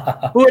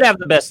 who would have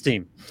the best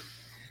team?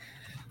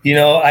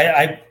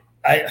 It's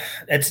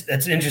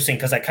interesting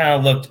because I kind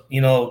of looked,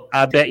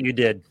 I bet you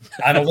did.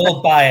 I'm a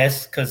little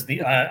biased because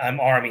I'm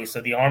Army,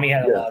 so the Army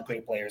had a lot of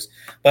great players.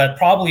 But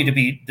probably to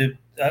be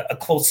a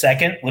close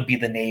second would be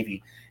the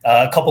Navy.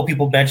 A couple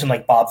people mentioned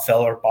like Bob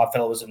Feller. Bob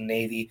Feller was in the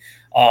Navy.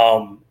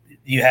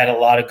 You had a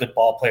lot of good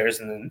ball players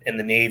in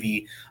the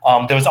Navy.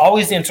 There was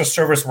always the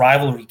inter-service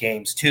rivalry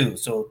games too,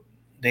 so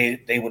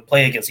they would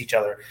play against each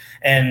other,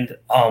 and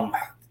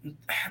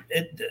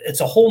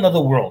it's a whole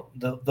nother world.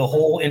 The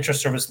whole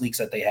inter-service leagues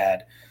that they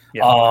had.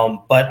 Yeah.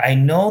 But I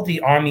know the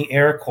Army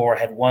Air Corps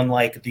had won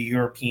like the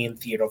European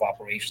Theater of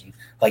Operation,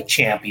 like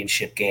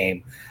championship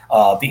game,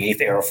 the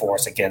 8th Air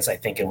Force against, I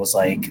think it was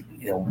like,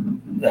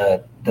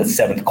 the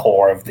 7th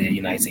Corps of the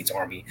United States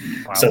Army.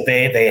 Wow. So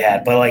they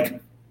had, but like,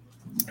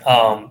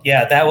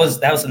 that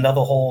was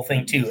another whole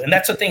thing too. And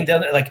that's the thing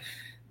that like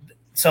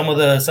some of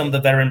the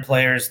veteran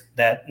players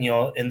that,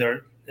 in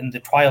the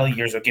twilight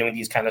years are giving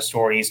these kind of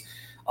stories.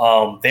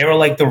 They were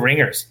like the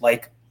ringers,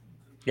 like,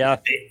 yeah,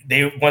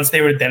 they once they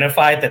were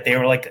identified that they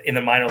were like in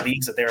the minor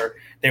leagues, that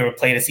they were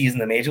playing a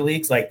season in the major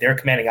leagues, like their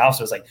commanding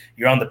officer was like,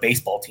 "You're on the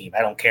baseball team.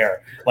 I don't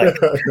care." Like,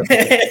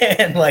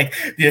 and like,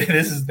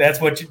 this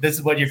is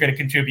what you're going to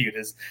contribute.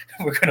 Is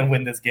we're going to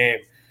win this game.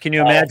 Can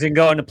you imagine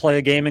going to play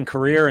a game in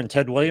Korea and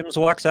Ted Williams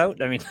walks out?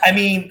 I mean,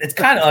 it's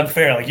kind of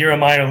unfair. Like, you're a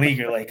minor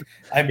leaguer. Like,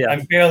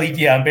 I'm barely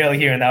here,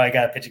 and now I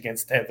got to pitch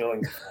against Ted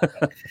Williams.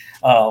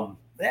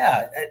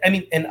 I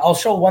mean, and I'll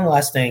show one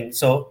last thing.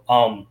 So,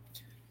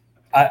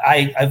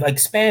 I've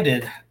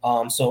expanded.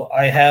 So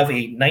I have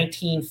a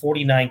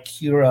 1949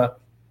 Kira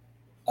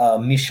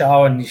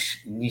Mishawa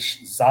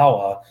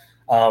Nishizawa.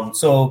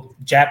 So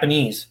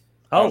Japanese.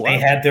 Oh, wow. They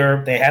had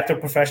their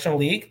professional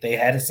league. They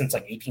had it since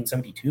like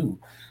 1872.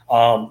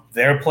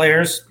 Their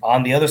players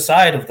on the other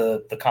side of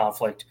the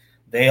conflict,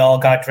 they all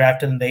got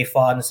drafted and they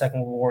fought in the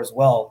Second World War as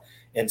well.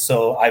 And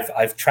so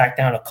I've tracked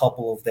down a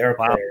couple of their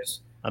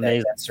players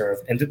that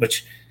served, and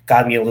which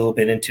got me a little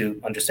bit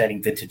into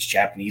understanding vintage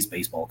Japanese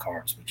baseball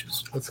cards,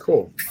 that's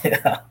cool.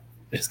 Yeah,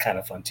 it's kind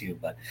of fun too.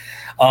 But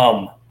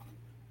I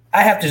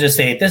have to just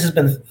say, this has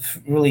been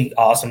really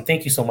awesome.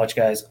 Thank you so much,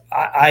 guys.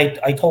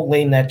 I told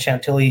Layton at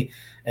Chantilly,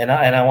 and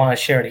I want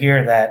to share it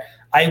here, that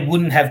I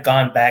wouldn't have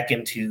gone back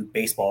into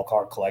baseball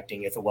card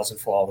collecting if it wasn't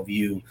for all of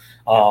you.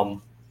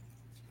 I'm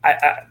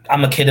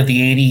a kid of the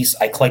 80s.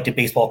 I collected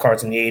baseball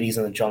cards in the 80s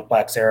in the Junk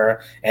Blacks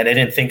era, and I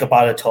didn't think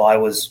about it until I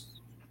was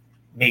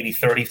maybe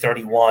 30,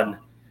 31.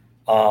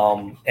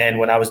 And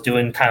when I was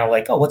doing kind of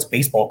like, what's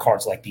baseball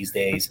cards like these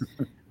days?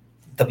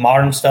 The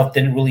modern stuff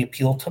didn't really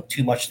appeal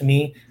too much to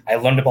me. I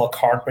learned about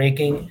card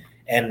breaking,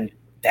 and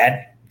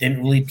that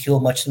didn't really appeal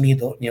much to me.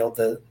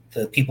 The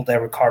people that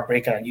were card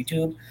breaking on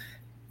YouTube,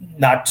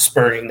 not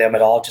disparaging them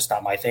at all, just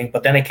not my thing.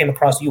 But then I came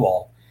across you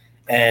all,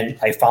 and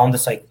I found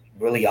this like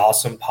really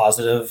awesome,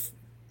 positive,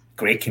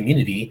 great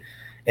community,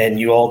 and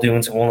you all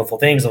doing some wonderful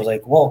things. I was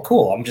like, well,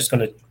 cool. I'm just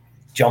going to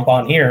jump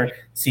on here,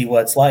 see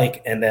what it's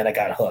like. And then I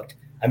got hooked.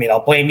 I mean,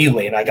 I'll blame you,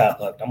 Lane. I got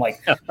hooked. I'm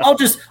like,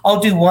 I'll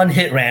do one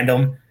hit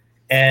random.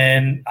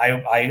 And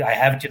I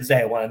have it to this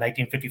day. I won a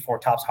 1954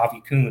 Topps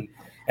Javi Kuhn.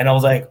 And I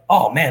was like,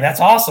 oh man, that's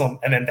awesome.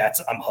 And then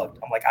I'm hooked.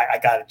 I'm like, I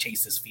got to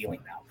chase this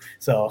feeling now.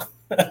 So,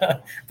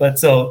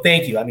 so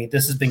thank you. I mean,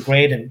 this has been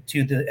great. And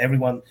to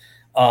everyone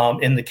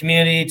in the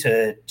community,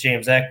 to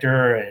James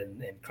Ector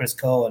and Chris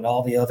Coe and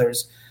all the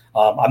others.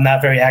 I'm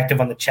not very active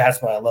on the chats,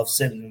 but I love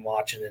sitting and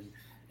watching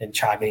and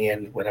chiming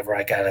in whenever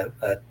I got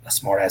a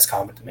smart ass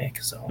comment to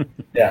make. So,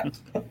 yeah.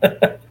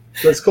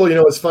 That's cool.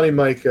 It's funny,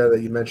 Mike, that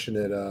you mentioned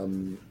it,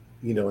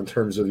 in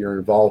terms of your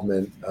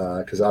involvement,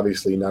 because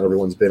obviously not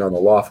everyone's been on the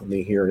loft with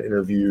me here and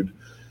interviewed,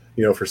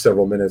 for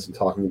several minutes and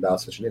talking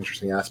about such an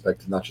interesting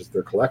aspect of not just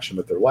their collection,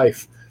 but their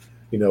life,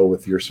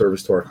 with your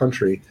service to our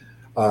country.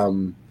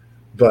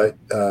 But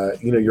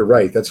you're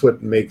right. That's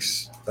what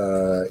makes,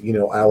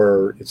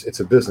 it's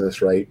a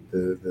business, right?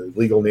 The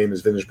legal name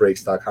is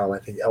VintageBreaks.com, I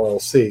think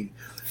LLC.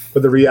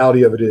 But the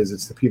reality of it is,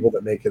 it's the people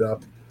that make it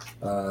up,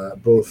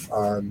 both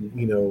on,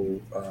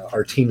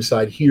 our team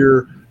side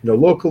here,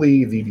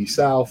 locally, VB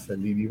South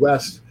and VB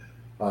West.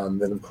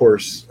 Then, of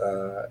course,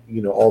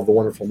 all the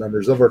wonderful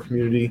members of our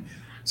community,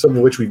 some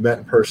of which we've met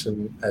in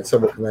person at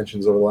several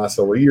conventions over the last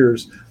several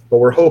years. But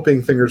we're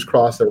hoping, fingers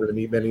crossed, that we're going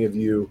to meet many of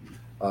you,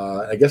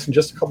 I guess, in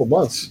just a couple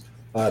months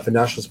at the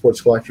National Sports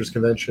Collectors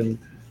Convention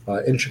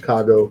in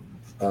Chicago.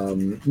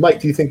 Mike,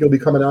 do you think you'll be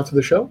coming out to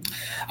the show?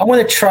 I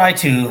want to try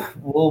to.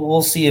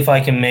 We'll see if I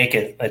can make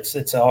it.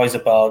 It's always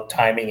about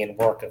timing and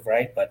work,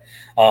 right? But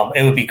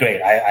it would be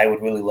great. I would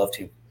really love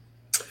to.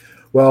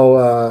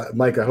 Well,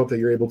 Mike, I hope that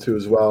you're able to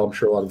as well. I'm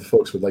sure a lot of the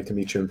folks would like to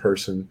meet you in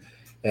person.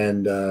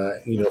 And,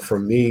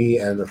 from me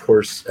and, of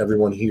course,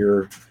 everyone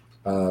here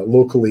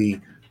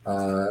locally,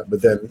 but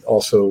then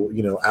also,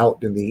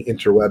 out in the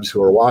interwebs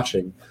who are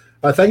watching,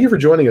 thank you for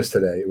joining us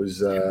today. It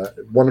was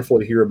wonderful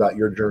to hear about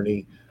your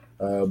journey,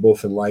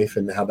 both in life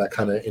and how that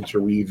kind of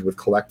interweaved with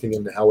collecting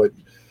and how it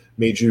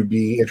made you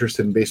be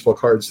interested in baseball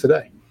cards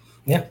today.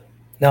 Yeah.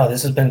 No,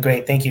 this has been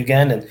great. Thank you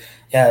again. And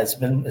yeah, it's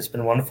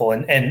been wonderful.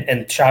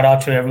 And shout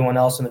out to everyone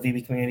else in the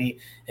VB community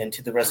and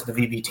to the rest of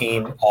the VB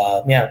team.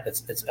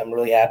 I'm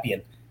really happy,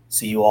 and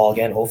see you all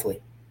again,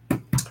 hopefully.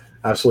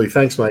 Absolutely.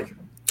 Thanks, Mike.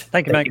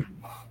 Thank you, Mike.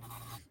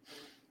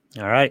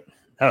 All right.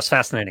 That was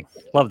fascinating.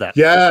 Love that.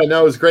 Yeah,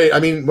 no, it was great.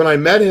 I mean, when I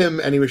met him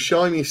and he was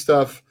showing me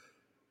stuff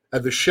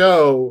at the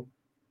show,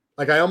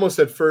 like I almost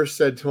at first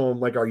said to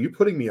him, like, are you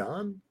putting me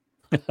on?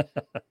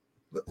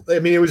 I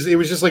mean, it was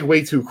just like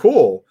way too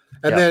cool.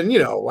 And then,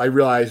 I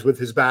realized with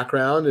his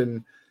background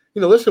and,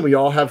 listen, we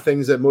all have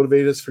things that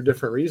motivate us for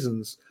different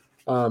reasons.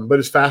 But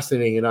it's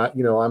fascinating. And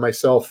I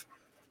myself,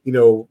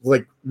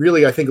 like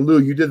really, I think Lou,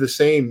 you did the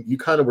same. You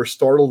kind of were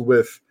startled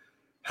with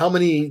how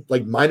many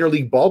like minor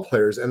league ball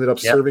players ended up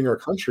serving our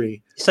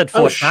country. You said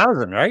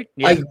 4,000, right?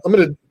 Yeah. I'm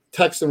going to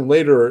text them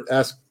later or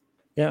ask.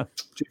 Yeah.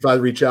 If I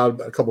reach out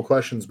a couple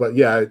questions, but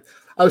yeah,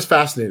 I was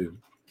fascinated.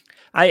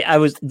 I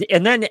was,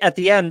 and then at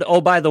the end,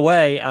 oh, by the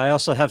way, I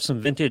also have some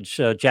vintage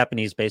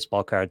Japanese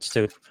baseball cards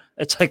too.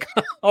 It's like,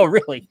 oh,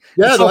 really?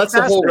 Yeah, no, that's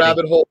the whole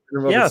rabbit hole in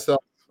and of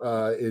itself,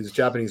 is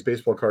Japanese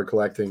baseball card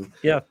collecting.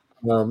 Yeah.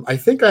 I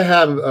think I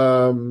have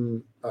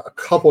a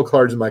couple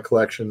cards in my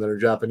collection that are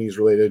Japanese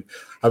related.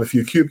 I have a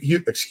few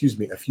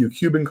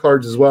Cuban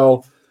cards as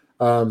well.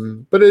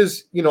 But it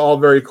is, all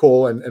very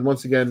cool. And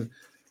once again,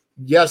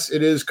 yes,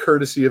 it is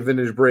courtesy of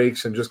Vintage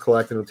Breaks and just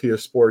collecting with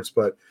TS Sports,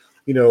 but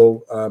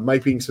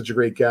Mike being such a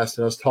great guest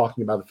and us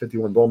talking about the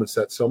 51 Bowman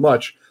set so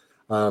much,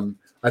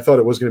 I thought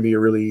it was going to be a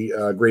really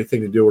great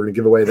thing to do. We're going to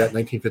give away that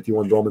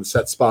 1951 Bowman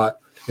set spot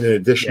in an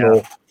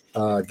additional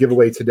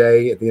giveaway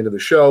today at the end of the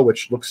show,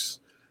 which looks,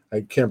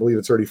 I can't believe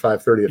it's already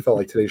 5:30. It felt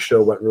like today's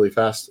show went really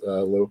fast,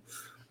 Lou.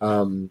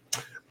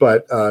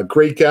 But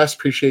great guest.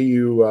 Appreciate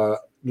you,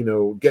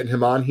 getting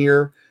him on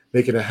here,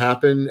 making it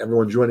happen.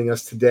 Everyone joining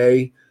us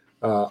today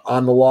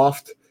on the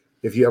Loft.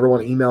 If you ever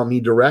want to email me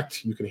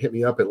direct, you can hit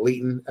me up at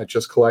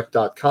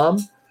Leighton@justcollect.com.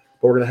 But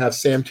we're going to have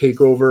Sam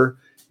take over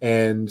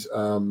and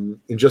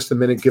in just a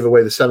minute give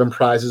away the 7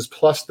 prizes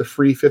plus the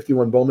free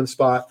 51 Bowman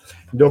spot.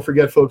 And don't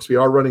forget, folks, we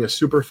are running a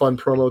super fun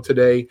promo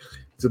today.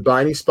 It's a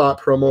buy any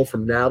spot promo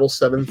from now till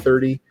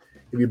 7:30.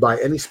 If you buy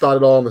any spot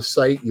at all on the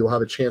site, you'll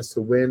have a chance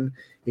to win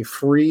a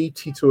free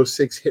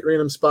T206 hit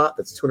random spot.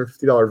 That's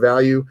 $250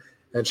 value,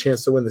 and a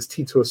chance to win this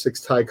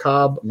T206 Ty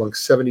Cobb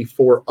amongst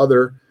 74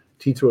 other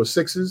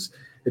T206s.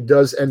 It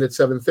does end at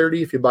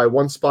 7:30. If you buy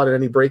one spot at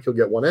any break, you'll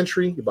get one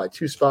entry. You buy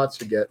 2 spots,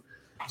 you get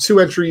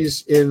 2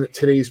 entries in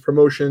today's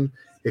promotion.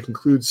 It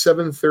concludes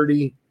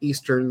 7:30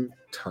 Eastern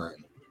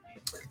time.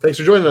 Thanks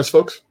for joining us,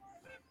 folks.